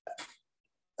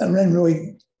 A wren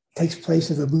really takes place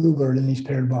of a bluebird in these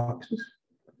paired boxes.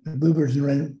 The bluebirds and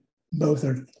wren both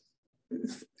are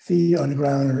feed on the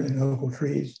ground or in local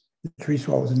trees. The tree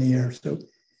swallows in the air. So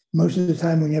most of the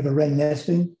time when you have a wren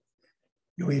nesting,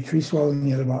 you'll be a tree swallow in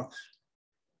the other box.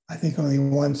 I think only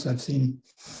once I've seen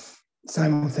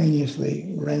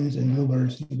simultaneously wrens and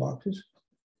bluebirds in the boxes.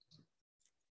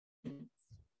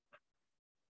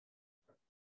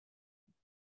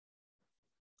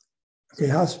 Okay,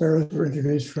 house sparrows were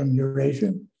introduced from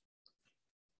Eurasia.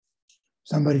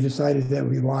 Somebody decided that it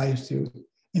would be wise to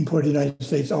import to the United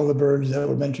States all the birds that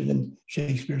were mentioned in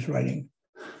Shakespeare's writing.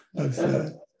 Both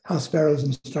house sparrows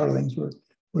and starlings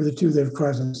were the 2 that have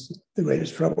caused us the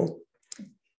greatest trouble.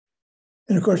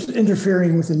 And of course,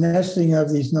 interfering with the nesting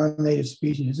of these non-native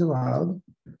species is allowed.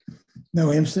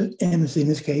 No amnesty in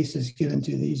this case is given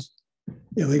to these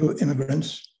illegal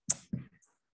immigrants.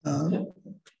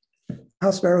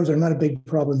 House sparrows are not a big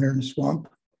problem here in the swamp.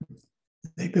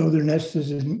 They build their nests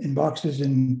in boxes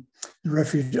in the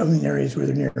refuge-owning areas where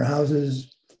they're near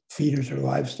houses, feeders, or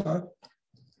livestock.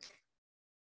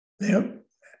 I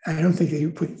don't think they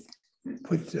put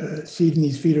seed in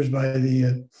these feeders by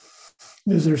the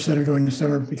visitor center during the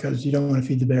summer, because you don't want to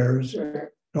feed the bears.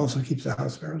 It also keeps the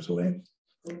house sparrows away.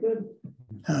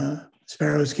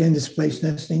 Sparrows can displace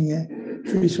nesting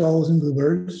tree swallows and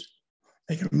bluebirds.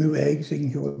 They can remove eggs, they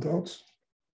can kill adults.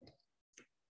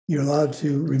 You're allowed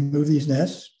to remove these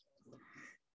nests.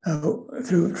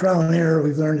 Through trial and error,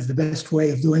 we've learned that the best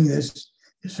way of doing this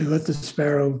is to let the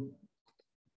sparrow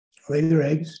lay their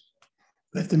eggs,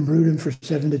 let them brood them for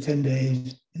 7 to 10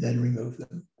 days, and then remove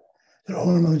them. Their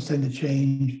hormones tend to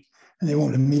change, and they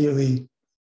won't immediately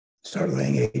start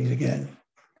laying eggs again.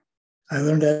 I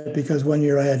learned that because one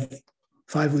year I had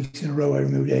 5 weeks in a row I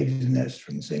removed eggs and nests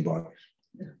from the same box.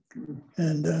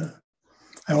 And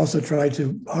I also tried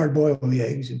to hard boil the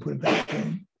eggs and put it back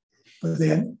in. But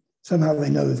somehow they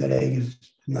know that egg is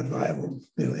not viable.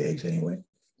 They lay eggs anyway.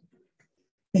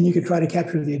 And you could try to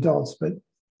capture the adults, but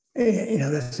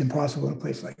that's impossible in a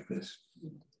place like this.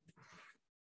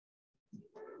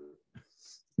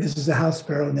 This is a house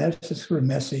sparrow nest. It's sort of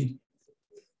messy,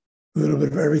 a little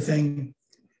bit of everything.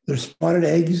 They're spotted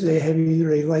eggs. They have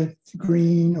either a light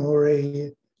green or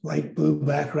a light blue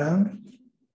background.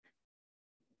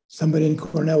 Somebody in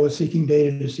Cornell was seeking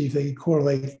data to see if they could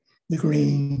correlate the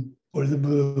green or the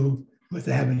blue with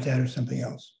the habitat or something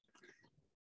else.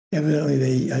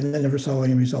 Evidently, I never saw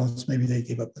any results. Maybe they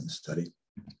gave up on the study.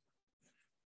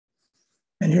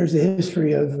 And here's the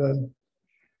history of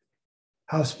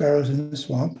house sparrows in the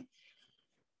swamp.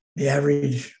 The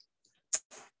average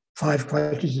 5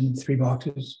 clutches in 3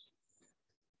 boxes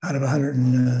out of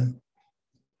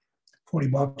 140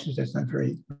 boxes. That's not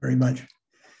very much.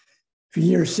 For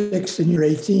year 6 and year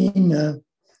 18,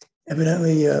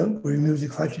 evidently we removed the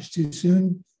clutches too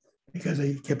soon because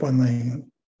they kept on laying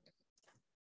them.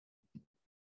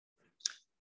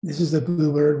 This is the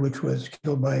bluebird, which was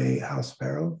killed by a house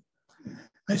sparrow.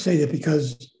 I say that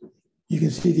because you can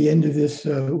see the end of this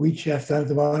wheat shaft down at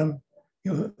the bottom.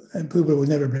 A bluebird would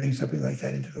never bring something like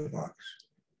that into the box.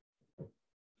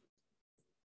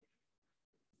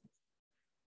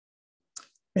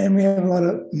 And we have a lot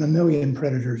of mammalian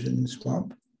predators in the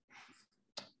swamp.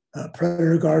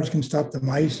 Predator guards can stop the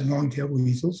mice and long-tailed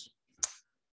weasels.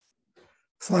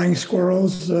 Flying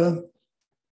squirrels are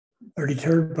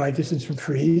deterred by distance from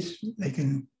trees. They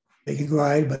can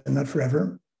glide, but not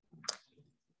forever.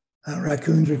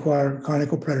 Raccoons require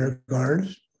conical predator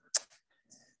guards.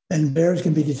 And bears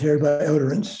can be deterred by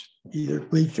odorants, either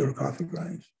bleach or coffee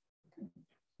grinds.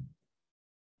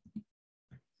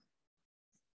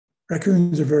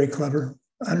 Raccoons are very clever.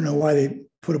 I don't know why they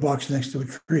put a box next to a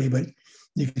tree, but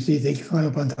you can see they climb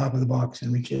up on top of the box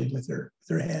and reach in with their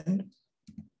hand.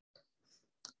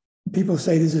 People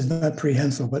say this is not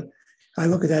prehensile, but I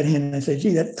look at that hand and I say,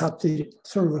 gee, that top teeth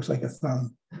sort of looks like a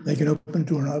thumb. They can open a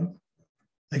doorknob.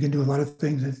 They can do a lot of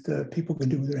things that people can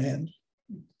do with their hands.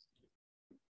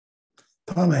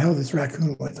 Tom, I held this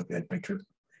raccoon when I took that picture.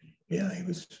 Yeah, he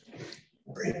was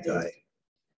a great guy.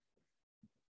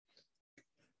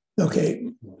 Okay,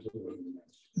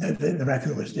 the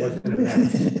raccoon was dead.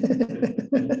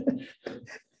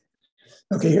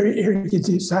 Okay, here you can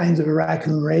see signs of a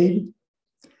raccoon raid.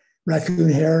 Raccoon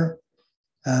hair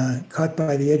caught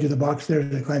by the edge of the box there.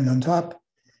 They climbed on top,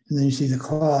 and then you see the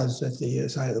claws at the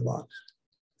side of the box.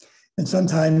 And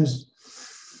sometimes,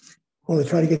 well, they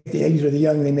try to get the eggs or the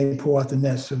young, they may pull out the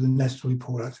nest, so the nest will be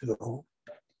pulled out through the hole.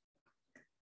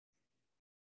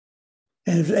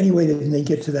 And if there's any way that they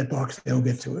get to that box, they'll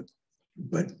get to it.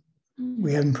 But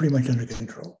we have them pretty much under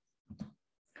control.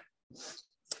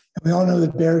 And we all know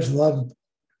that bears love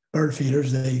bird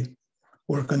feeders. They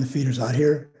work on the feeders out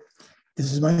here.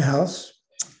 This is my house.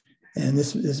 And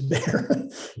this bear,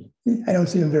 I don't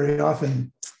see him very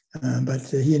often, but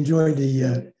he enjoyed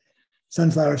the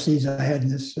sunflower seeds I had in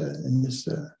this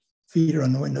feeder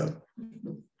on the window.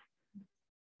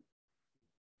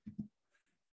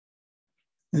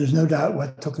 And there's no doubt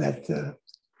what took that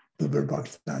bluebird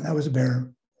box down. That was a bear.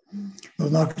 They'll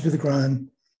knock it to the ground.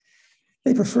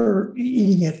 They prefer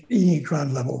eating at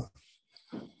ground level.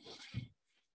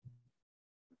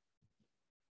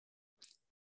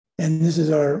 And this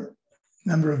is our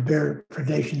number of bear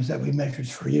predations that we measured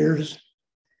for years.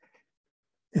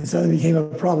 And suddenly became a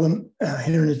problem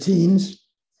here in the teens.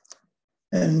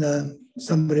 And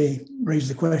somebody raised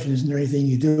the question, isn't there anything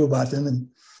you do about them? And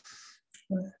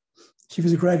she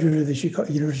was a graduate of the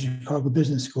University of Chicago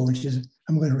Business School, and she said,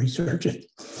 I'm going to research it.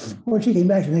 Well, she came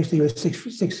back the next day with six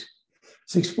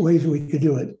ways we could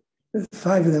do it.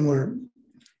 5 of them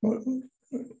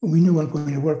we knew weren't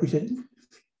going to work. We said,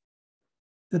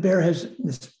 the bear has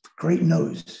this great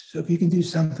nose. So if you can do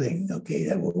something, okay,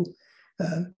 that will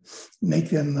make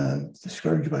them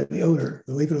discouraged by the odor.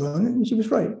 Leave it alone. And she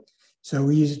was right. So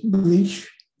we used bleach,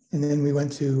 and then we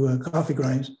went to coffee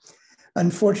grinds.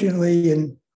 Unfortunately,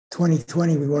 in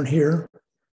 2020, we weren't here,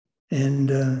 and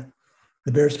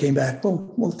the bears came back.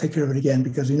 Well, we'll take care of it again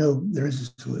because we know there is a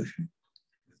solution.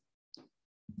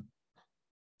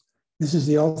 This is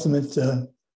the ultimate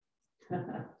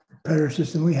predator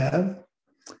system we have.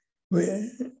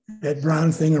 That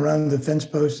brown thing around the fence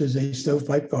post is a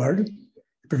stovepipe guard.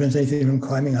 It prevents anything from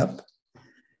climbing up.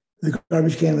 The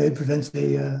garbage can lid prevents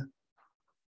a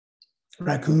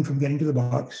raccoon from getting to the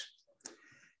box.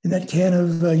 And that can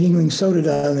of Yingling soda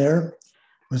down there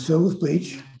was filled with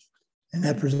bleach, and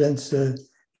that prevents the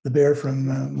bear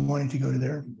from wanting to go to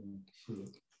there.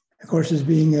 Of course, as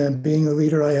being a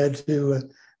leader, I had to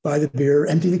buy the beer,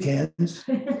 empty the cans,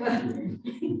 and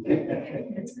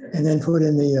then put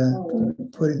in the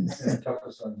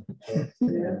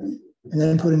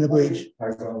bleach. I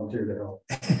volunteer to help.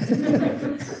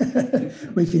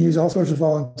 We can use all sorts of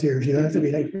volunteers. You don't have to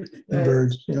be like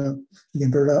birds. You know, you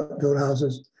can build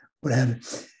houses, what have you.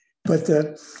 But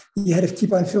you had to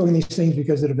keep on filling these things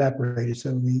because it evaporated.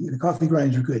 So the coffee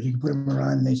grinds are good. You can put them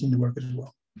around, and they seem to work as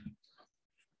well.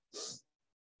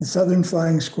 The southern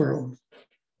flying squirrel.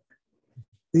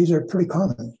 These are pretty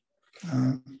common,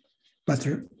 but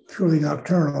they're purely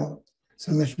nocturnal.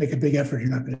 So unless you make a big effort, you're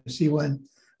not going to see one,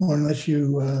 or unless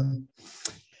you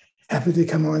happen to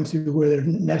come on to where they're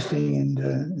nesting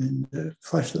and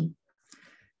flush them.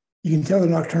 You can tell they're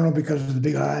nocturnal because of the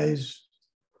big eyes,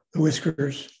 the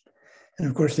whiskers, and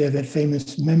of course they have that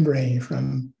famous membrane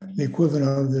from the equivalent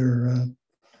of their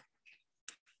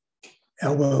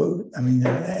elbow,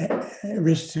 their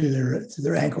wrist to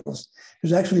their ankles.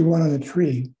 There's actually one on the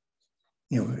tree,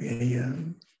 you know,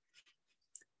 in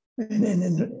the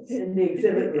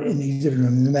exhibit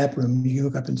room, in the map room. You can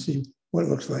look up and see what it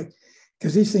looks like.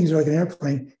 Because these things are like an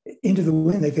airplane. Into the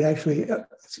wind, they can actually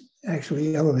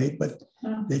elevate, but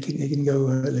they can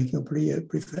go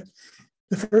pretty fast.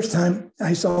 The first time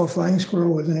I saw a flying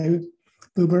squirrel was in a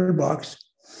bluebird box.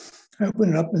 I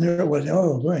opened it up, and there it was.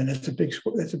 Oh, boy, that's a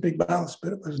big mouse,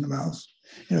 but it wasn't a mouse.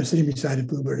 You know, sitting beside a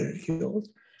bluebird that it killed.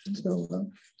 So,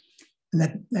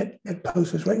 and that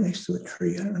post was right next to a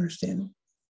tree. I don't understand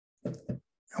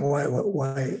why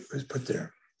it was put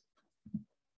there.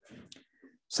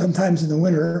 Sometimes in the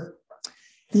winter,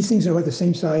 these things are like the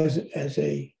same size as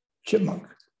a chipmunk.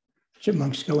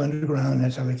 Chipmunks go underground.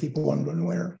 That's how they keep warm during the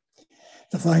winter.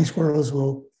 The flying squirrels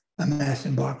will amass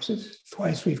in boxes.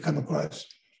 Twice we've come across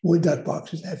wood duck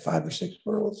boxes that have 5 or 6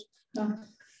 squirrels. Oh.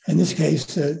 In this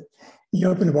case, You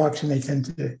open the box and they tend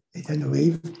to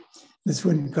leave. This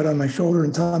one got on my shoulder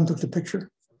and Tom took the picture.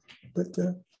 But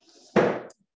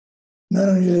not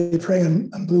only do they prey on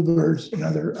bluebirds and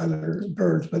other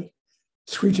birds, but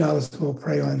screech owls will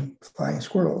prey on flying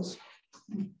squirrels.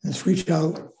 And the screech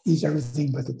owl eats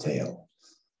everything but the tail.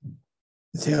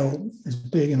 The tail is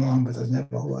big and long, but doesn't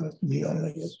have a whole lot of meat on it,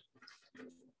 I guess.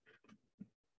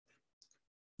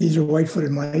 These are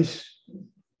white-footed mice.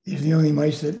 These are the only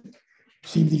mice that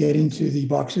seem to get into the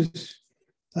boxes.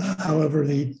 However,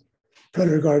 the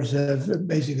predator guards have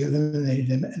basically eliminated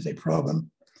them as a problem.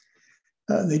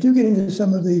 They do get into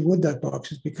some of the wood duck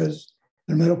boxes because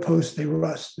they're metal posts, they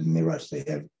rust, and they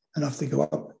have enough to go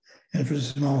up, and if there's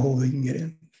a small hole, they can get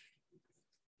in.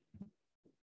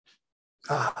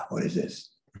 What is this?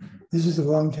 This is the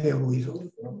long-tailed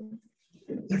weasel.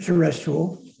 They're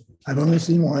terrestrial. I've only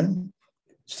seen one.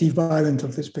 Steve Byland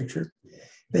took this picture.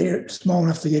 They're small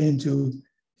enough to get into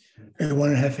a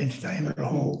 1.5-inch diameter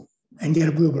hole and get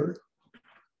a bluebird.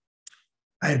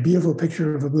 I had a beautiful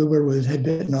picture of a bluebird with his head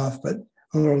bitten off, but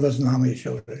Laurel doesn't know how me to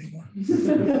show it anymore.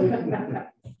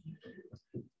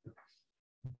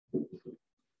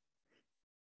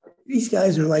 These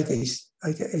guys are like a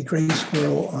gray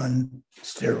squirrel on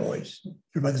steroids.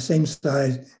 They're about the same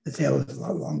size. The tail is a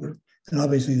lot longer, and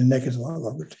obviously the neck is a lot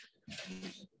longer too.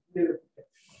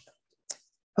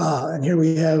 And here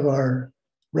we have our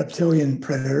reptilian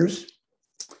predators.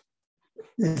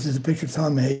 This is a picture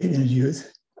Tom made in his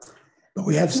youth, but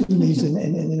we have seen these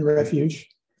in refuge.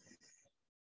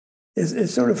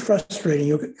 It's sort of frustrating.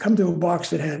 You'll come to a box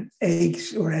that had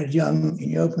eggs or had young, and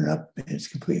you open it up and it's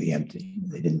completely empty.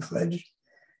 They didn't fledge.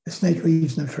 The snake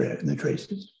leaves no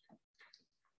traces.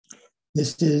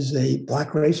 This is a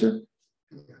black racer.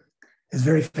 It's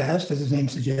very fast, as his name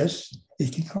suggests.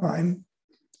 It can climb.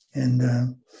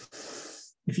 And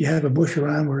if you have a bush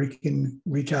around where it can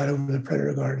reach out over the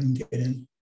predator guard and get in.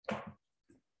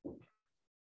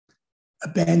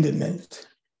 Abandonment.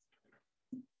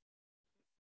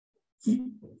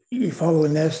 You follow a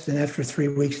nest, and after 3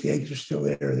 weeks, the eggs are still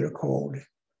there. They're cold.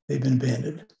 They've been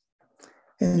abandoned.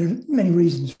 And there's many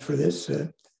reasons for this.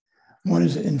 One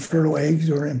is infertile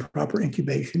eggs or improper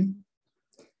incubation.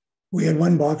 We had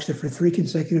one box that for 3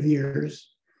 consecutive years,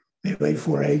 they laid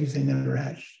 4 eggs, they never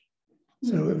hatched.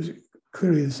 So it was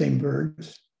clearly the same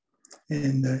birds.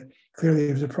 And clearly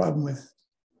there was a problem with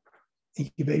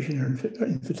incubation or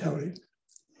infertility.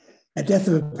 At death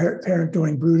of a parent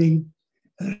during brooding,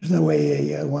 there's no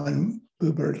way one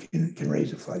bluebird can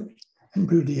raise a flight and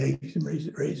brood the eggs and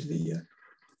raise the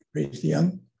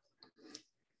young.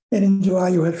 And in July,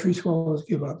 you'll have tree swallows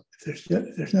give up. If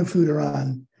there's no food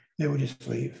around, they will just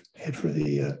leave, head for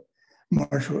the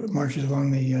marshes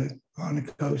along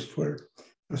the coast where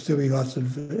there'll still be lots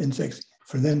of insects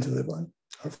for them to live on,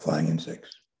 or flying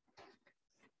insects.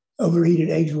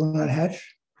 Overheated eggs will not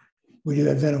hatch. We do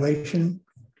have ventilation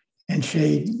and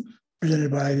shade presented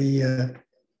by the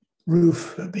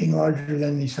roof being larger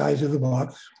than the size of the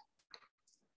box.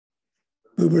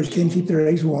 Bluebirds can keep their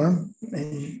eggs warm,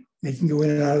 and they can go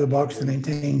in and out of the box to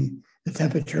maintain the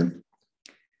temperature.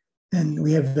 And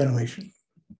we have ventilation.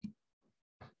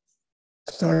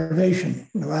 Starvation,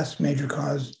 the last major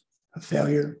cause of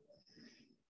failure.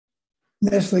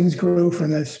 Nestlings grow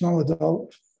from a small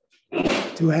adult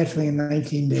to a hatchling in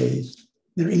 19 days.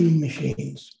 They're eating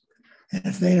machines. And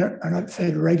if they are not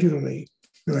fed regularly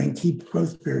during key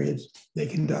growth periods, they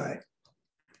can die.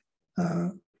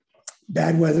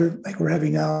 Bad weather, like we're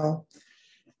having now,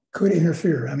 could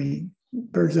interfere. I mean,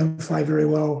 birds don't fly very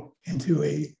well into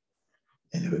a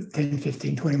 10,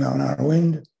 15, 20 mile an hour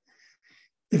wind.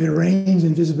 If it rains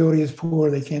and visibility is poor,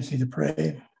 they can't see the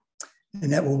prey.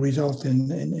 And that will result in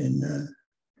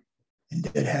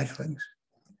dead hatchlings.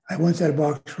 I once had a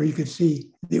box where you could see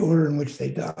the order in which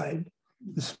they died.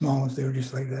 The small ones, they were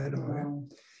just like that. Wow.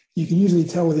 You can usually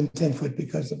tell within 10 foot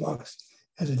because the box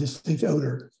has a distinct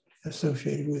odor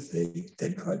associated with the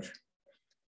dead clutch.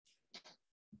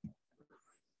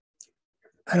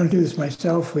 I don't do this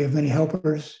myself. We have many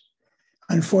helpers.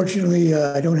 Unfortunately,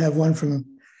 I don't have one from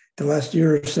the last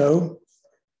year or so,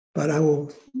 but I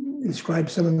will describe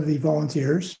some of the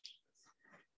volunteers.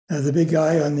 The big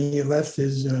guy on the left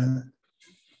is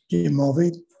Jim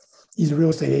Mulvey. He's a real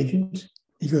estate agent.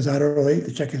 He goes out early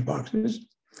to check his boxes.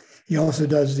 He also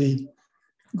does the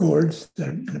gourds that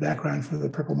are in the background for the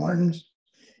purple martins,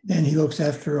 and he looks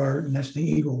after our nesting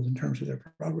eagles in terms of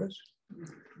their progress.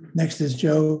 Next is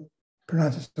Joe.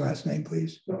 Pronounce his last name,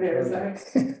 please. Joe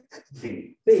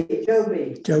B.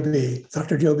 Joe B.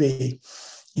 Dr. Joe B.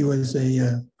 He was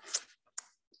a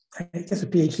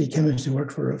PhD chemist who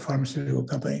worked for a pharmaceutical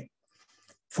company,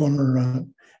 former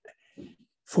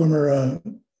former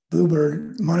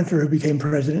Bluebird monitor who became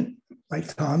president,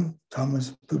 like Tom. Tom was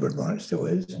Bluebird monitor, still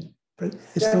is. But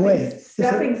it's the way.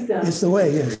 It's the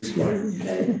way, yes.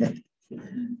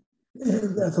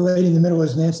 The lady in the middle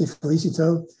is Nancy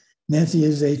Felicito. Nancy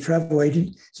is a travel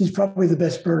agent. She's probably the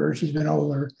best birder. She's been all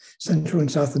over Central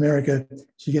and South America.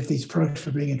 She gets these perks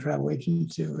for being a travel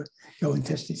agent to go and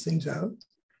test these things out.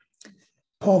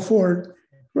 Paul Ford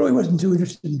really wasn't too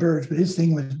interested in birds, but his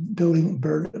thing was building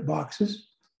bird boxes.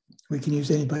 We can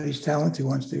use anybody's talent who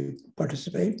wants to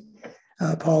participate.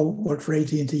 Paul worked for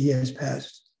AT&T, he has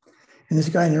passed. And this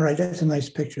guy on the right, that's a nice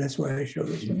picture. That's why I showed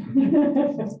this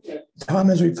one. Tom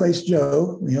has replaced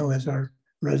Joe, as our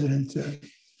resident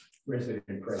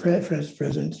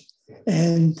president.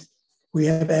 And we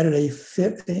have added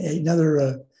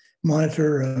another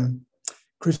monitor,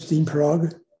 Christine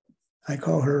Prague. I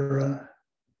call her,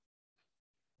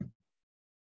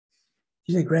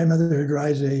 she's a grandmother who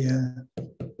drives a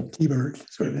T-bird.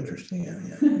 Sort of interesting.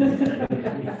 Yeah.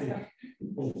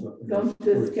 Don't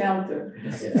discount her.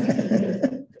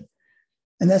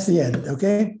 And that's the end,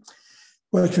 okay?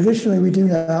 Well, traditionally we do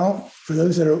now, for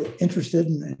those that are interested,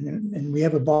 and we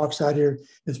have a box out here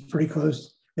that's pretty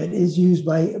close, that is used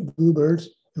by Bluebirds,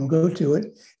 and we'll go to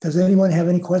it. Does anyone have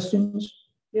any questions?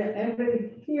 Yeah,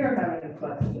 anybody here have any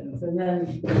questions? And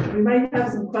then we might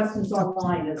have some questions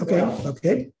online as well.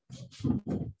 Okay.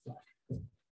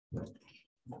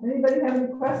 Anybody have any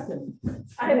questions?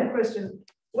 I have a question.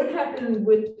 What happened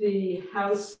with the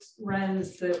house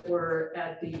wrens that were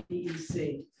at the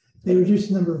BEC? They reduced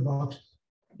the number of boxes.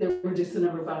 They reduced the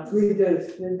number of boxes.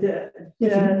 Reduced. You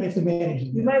have to manage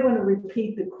them. You might want to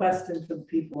repeat the question for the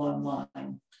people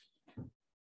online.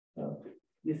 So,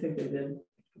 you think they did?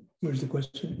 Where's the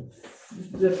question?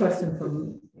 The question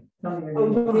from Tony. Oh,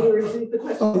 you want me to repeat the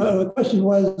question? The question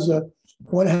was,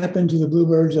 what happened to the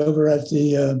Bluebirds over at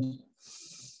the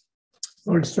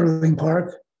Lord Sterling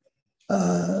Park?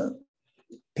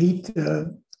 Pete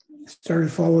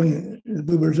started following the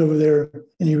Bluebirds over there,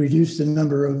 and he reduced the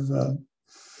number of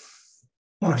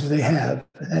boxes they have,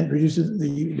 and that reduces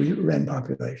the wren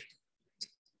population.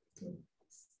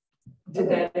 Did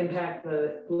that impact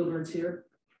the Bluebirds here?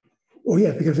 Oh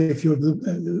yeah, because if you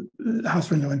the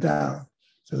house wren went down,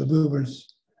 so the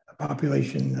Bluebirds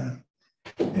population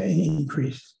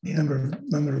increased the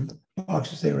number of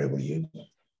boxes they were able to use.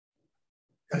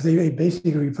 Because they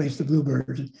basically replaced the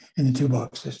Bluebirds in the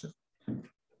 2-box system.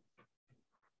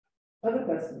 Other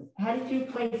questions? How did you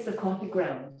place the coffee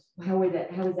grounds? How was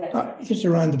that? Just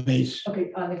around the base.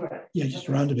 Okay, on the ground. Yeah, just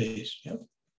around the base. Yep.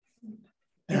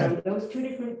 And are those two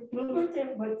different Bluebirds?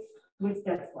 What's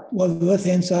that like? Well, the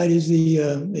left-hand side is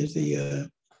the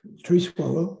tree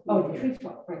swallow. Oh, the tree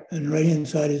swallow, right. And the right-hand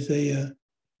side is the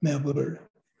male Bluebird.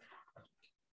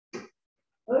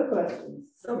 Other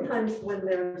questions? Sometimes when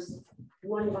there's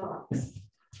one box,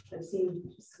 I've seen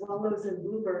swallows and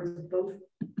bluebirds both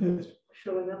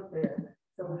showing up there.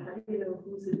 So how do you know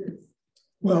whose it is?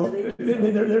 Well,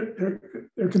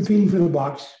 they're competing for the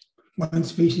box. One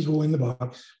species will win the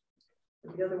box.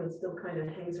 The other one still kind of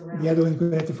hangs around. The other one's going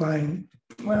to have to find,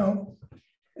 well,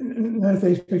 not if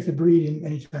they expect to breed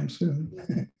anytime soon.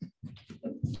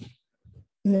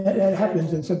 that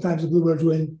happens, and sometimes the bluebirds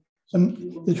win.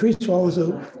 The tree swallows,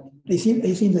 they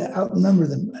seem to outnumber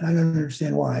them, and I don't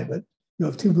understand why. But you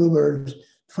have 2 bluebirds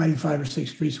fighting 5 or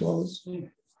 6 tree swallows,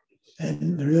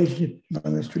 and the relationship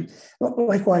among those trees.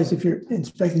 Likewise, if you're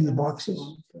inspecting the boxes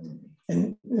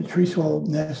and the tree swallow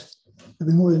nest,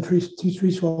 there'll be more than 2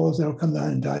 tree swallows that'll come down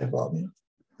and die of bombing.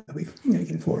 We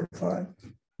can 4 or 5.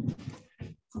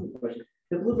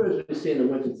 The bluebirds we see in the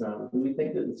wintertime, do we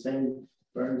think they're the same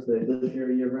birds that live here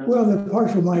year round? Well, the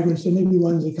partial migrants, there may be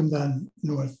ones that come down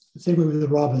north. The same way with the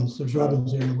robins. There's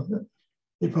robins here in the winter.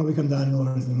 They probably come down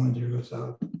north and ones here go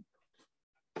south.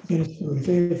 If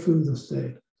they get food, they'll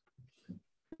stay.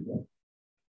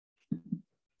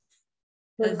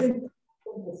 I think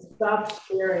we'll stop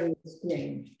sharing the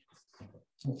screen.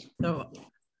 So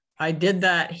I did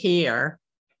that here.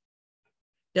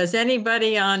 Does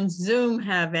anybody on Zoom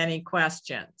have any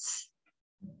questions?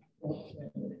 I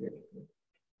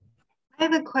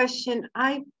have a question.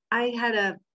 I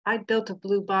built a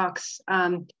blue box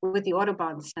with the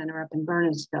Audubon Center up in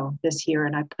Bernardsville this year,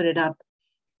 and I put it up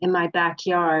in my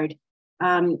backyard.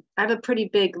 I have a pretty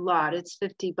big lot. It's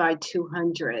 50 by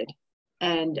 200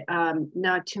 and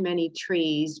not too many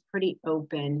trees, pretty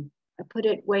open. I put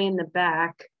it way in the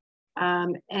back,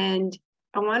 and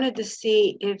I wanted to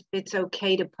see if it's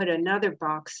okay to put another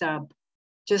box up,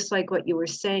 just like what you were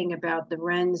saying about the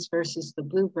wrens versus the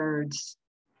bluebirds.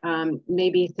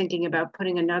 Maybe thinking about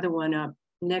putting another one up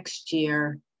next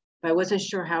year, but I wasn't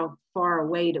sure how far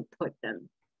away to put them.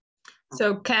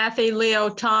 So Kathy, Leo,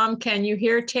 Tom, can you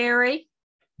hear Terry?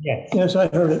 Yes, I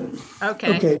heard it.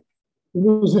 Okay. Okay. The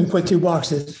reason we put 2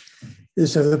 boxes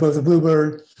is so that both a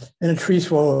bluebird and a tree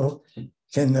swallow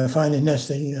can find a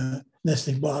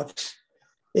nesting box.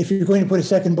 If you're going to put a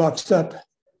second box up,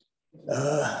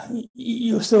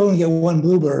 you'll still only get 1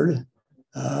 bluebird.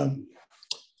 I'm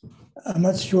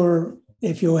not sure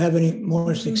if you'll have any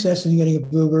more success in getting a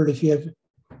bluebird if you have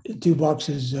 2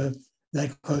 boxes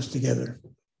that close together.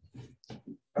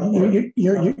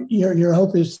 Your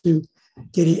hope is to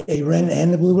get a wren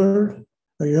and a bluebird,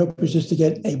 or your hope is just to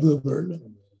get a bluebird?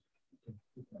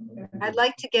 I'd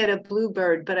like to get a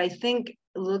bluebird, but I think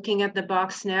looking at the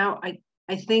box now, I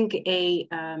think a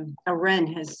wren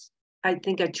has, I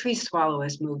think a tree swallow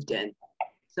has moved in.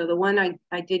 So the one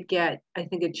I did get, I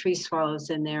think a tree swallow's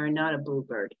in there and not a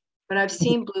bluebird. But I've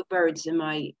seen bluebirds in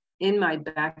my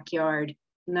backyard.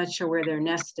 I'm not sure where they're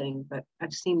nesting, but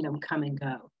I've seen them come and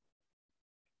go.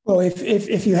 Well,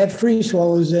 if you have tree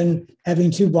swallows, then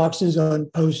having 2 boxes on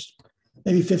posts,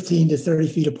 maybe 15 to 30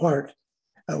 feet apart,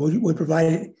 would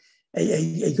provide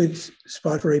a good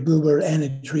spot for a bluebird and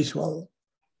a tree swallow.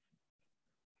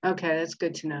 Okay, that's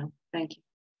good to know. Thank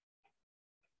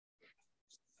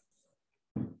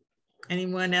you.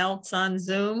 Anyone else on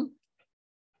Zoom?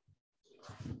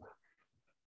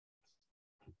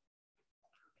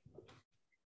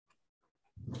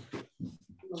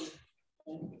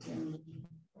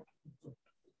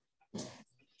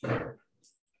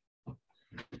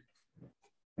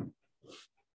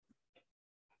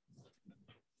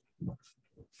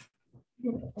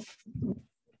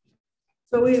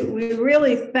 So we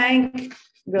really thank,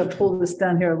 I'm going to pull this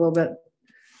down here a little bit.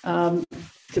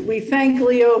 We thank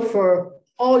Leo for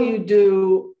all you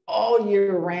do all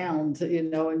year round, you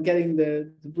know, and getting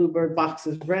the Bluebird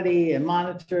boxes ready and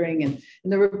monitoring, and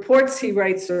the reports he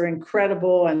writes are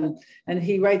incredible, and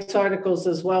he writes articles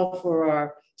as well for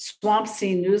our Swamp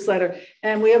Scene newsletter.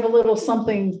 And we have a little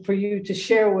something for you to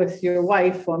share with your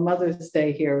wife on Mother's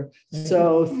Day here.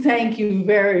 So thank you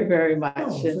very, very much.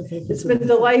 It's been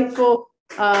delightful.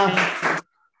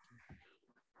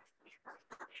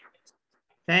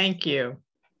 Thank you.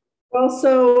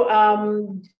 Also,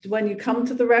 when you come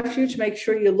to the refuge, make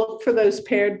sure you look for those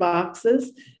paired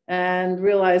boxes and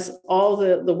realize all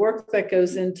the work that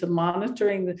goes into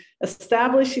monitoring,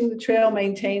 establishing the trail,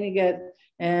 maintaining it.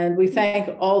 And we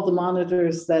thank all the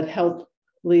monitors that help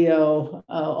Leo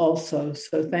also.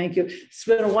 So thank you. It's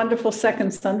been a wonderful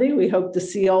second Sunday. We hope to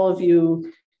see all of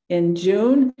you in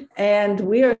June. And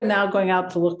we are now going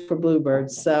out to look for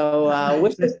bluebirds. So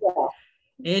wish us well.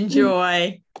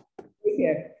 Enjoy. Take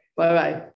care. Bye-bye.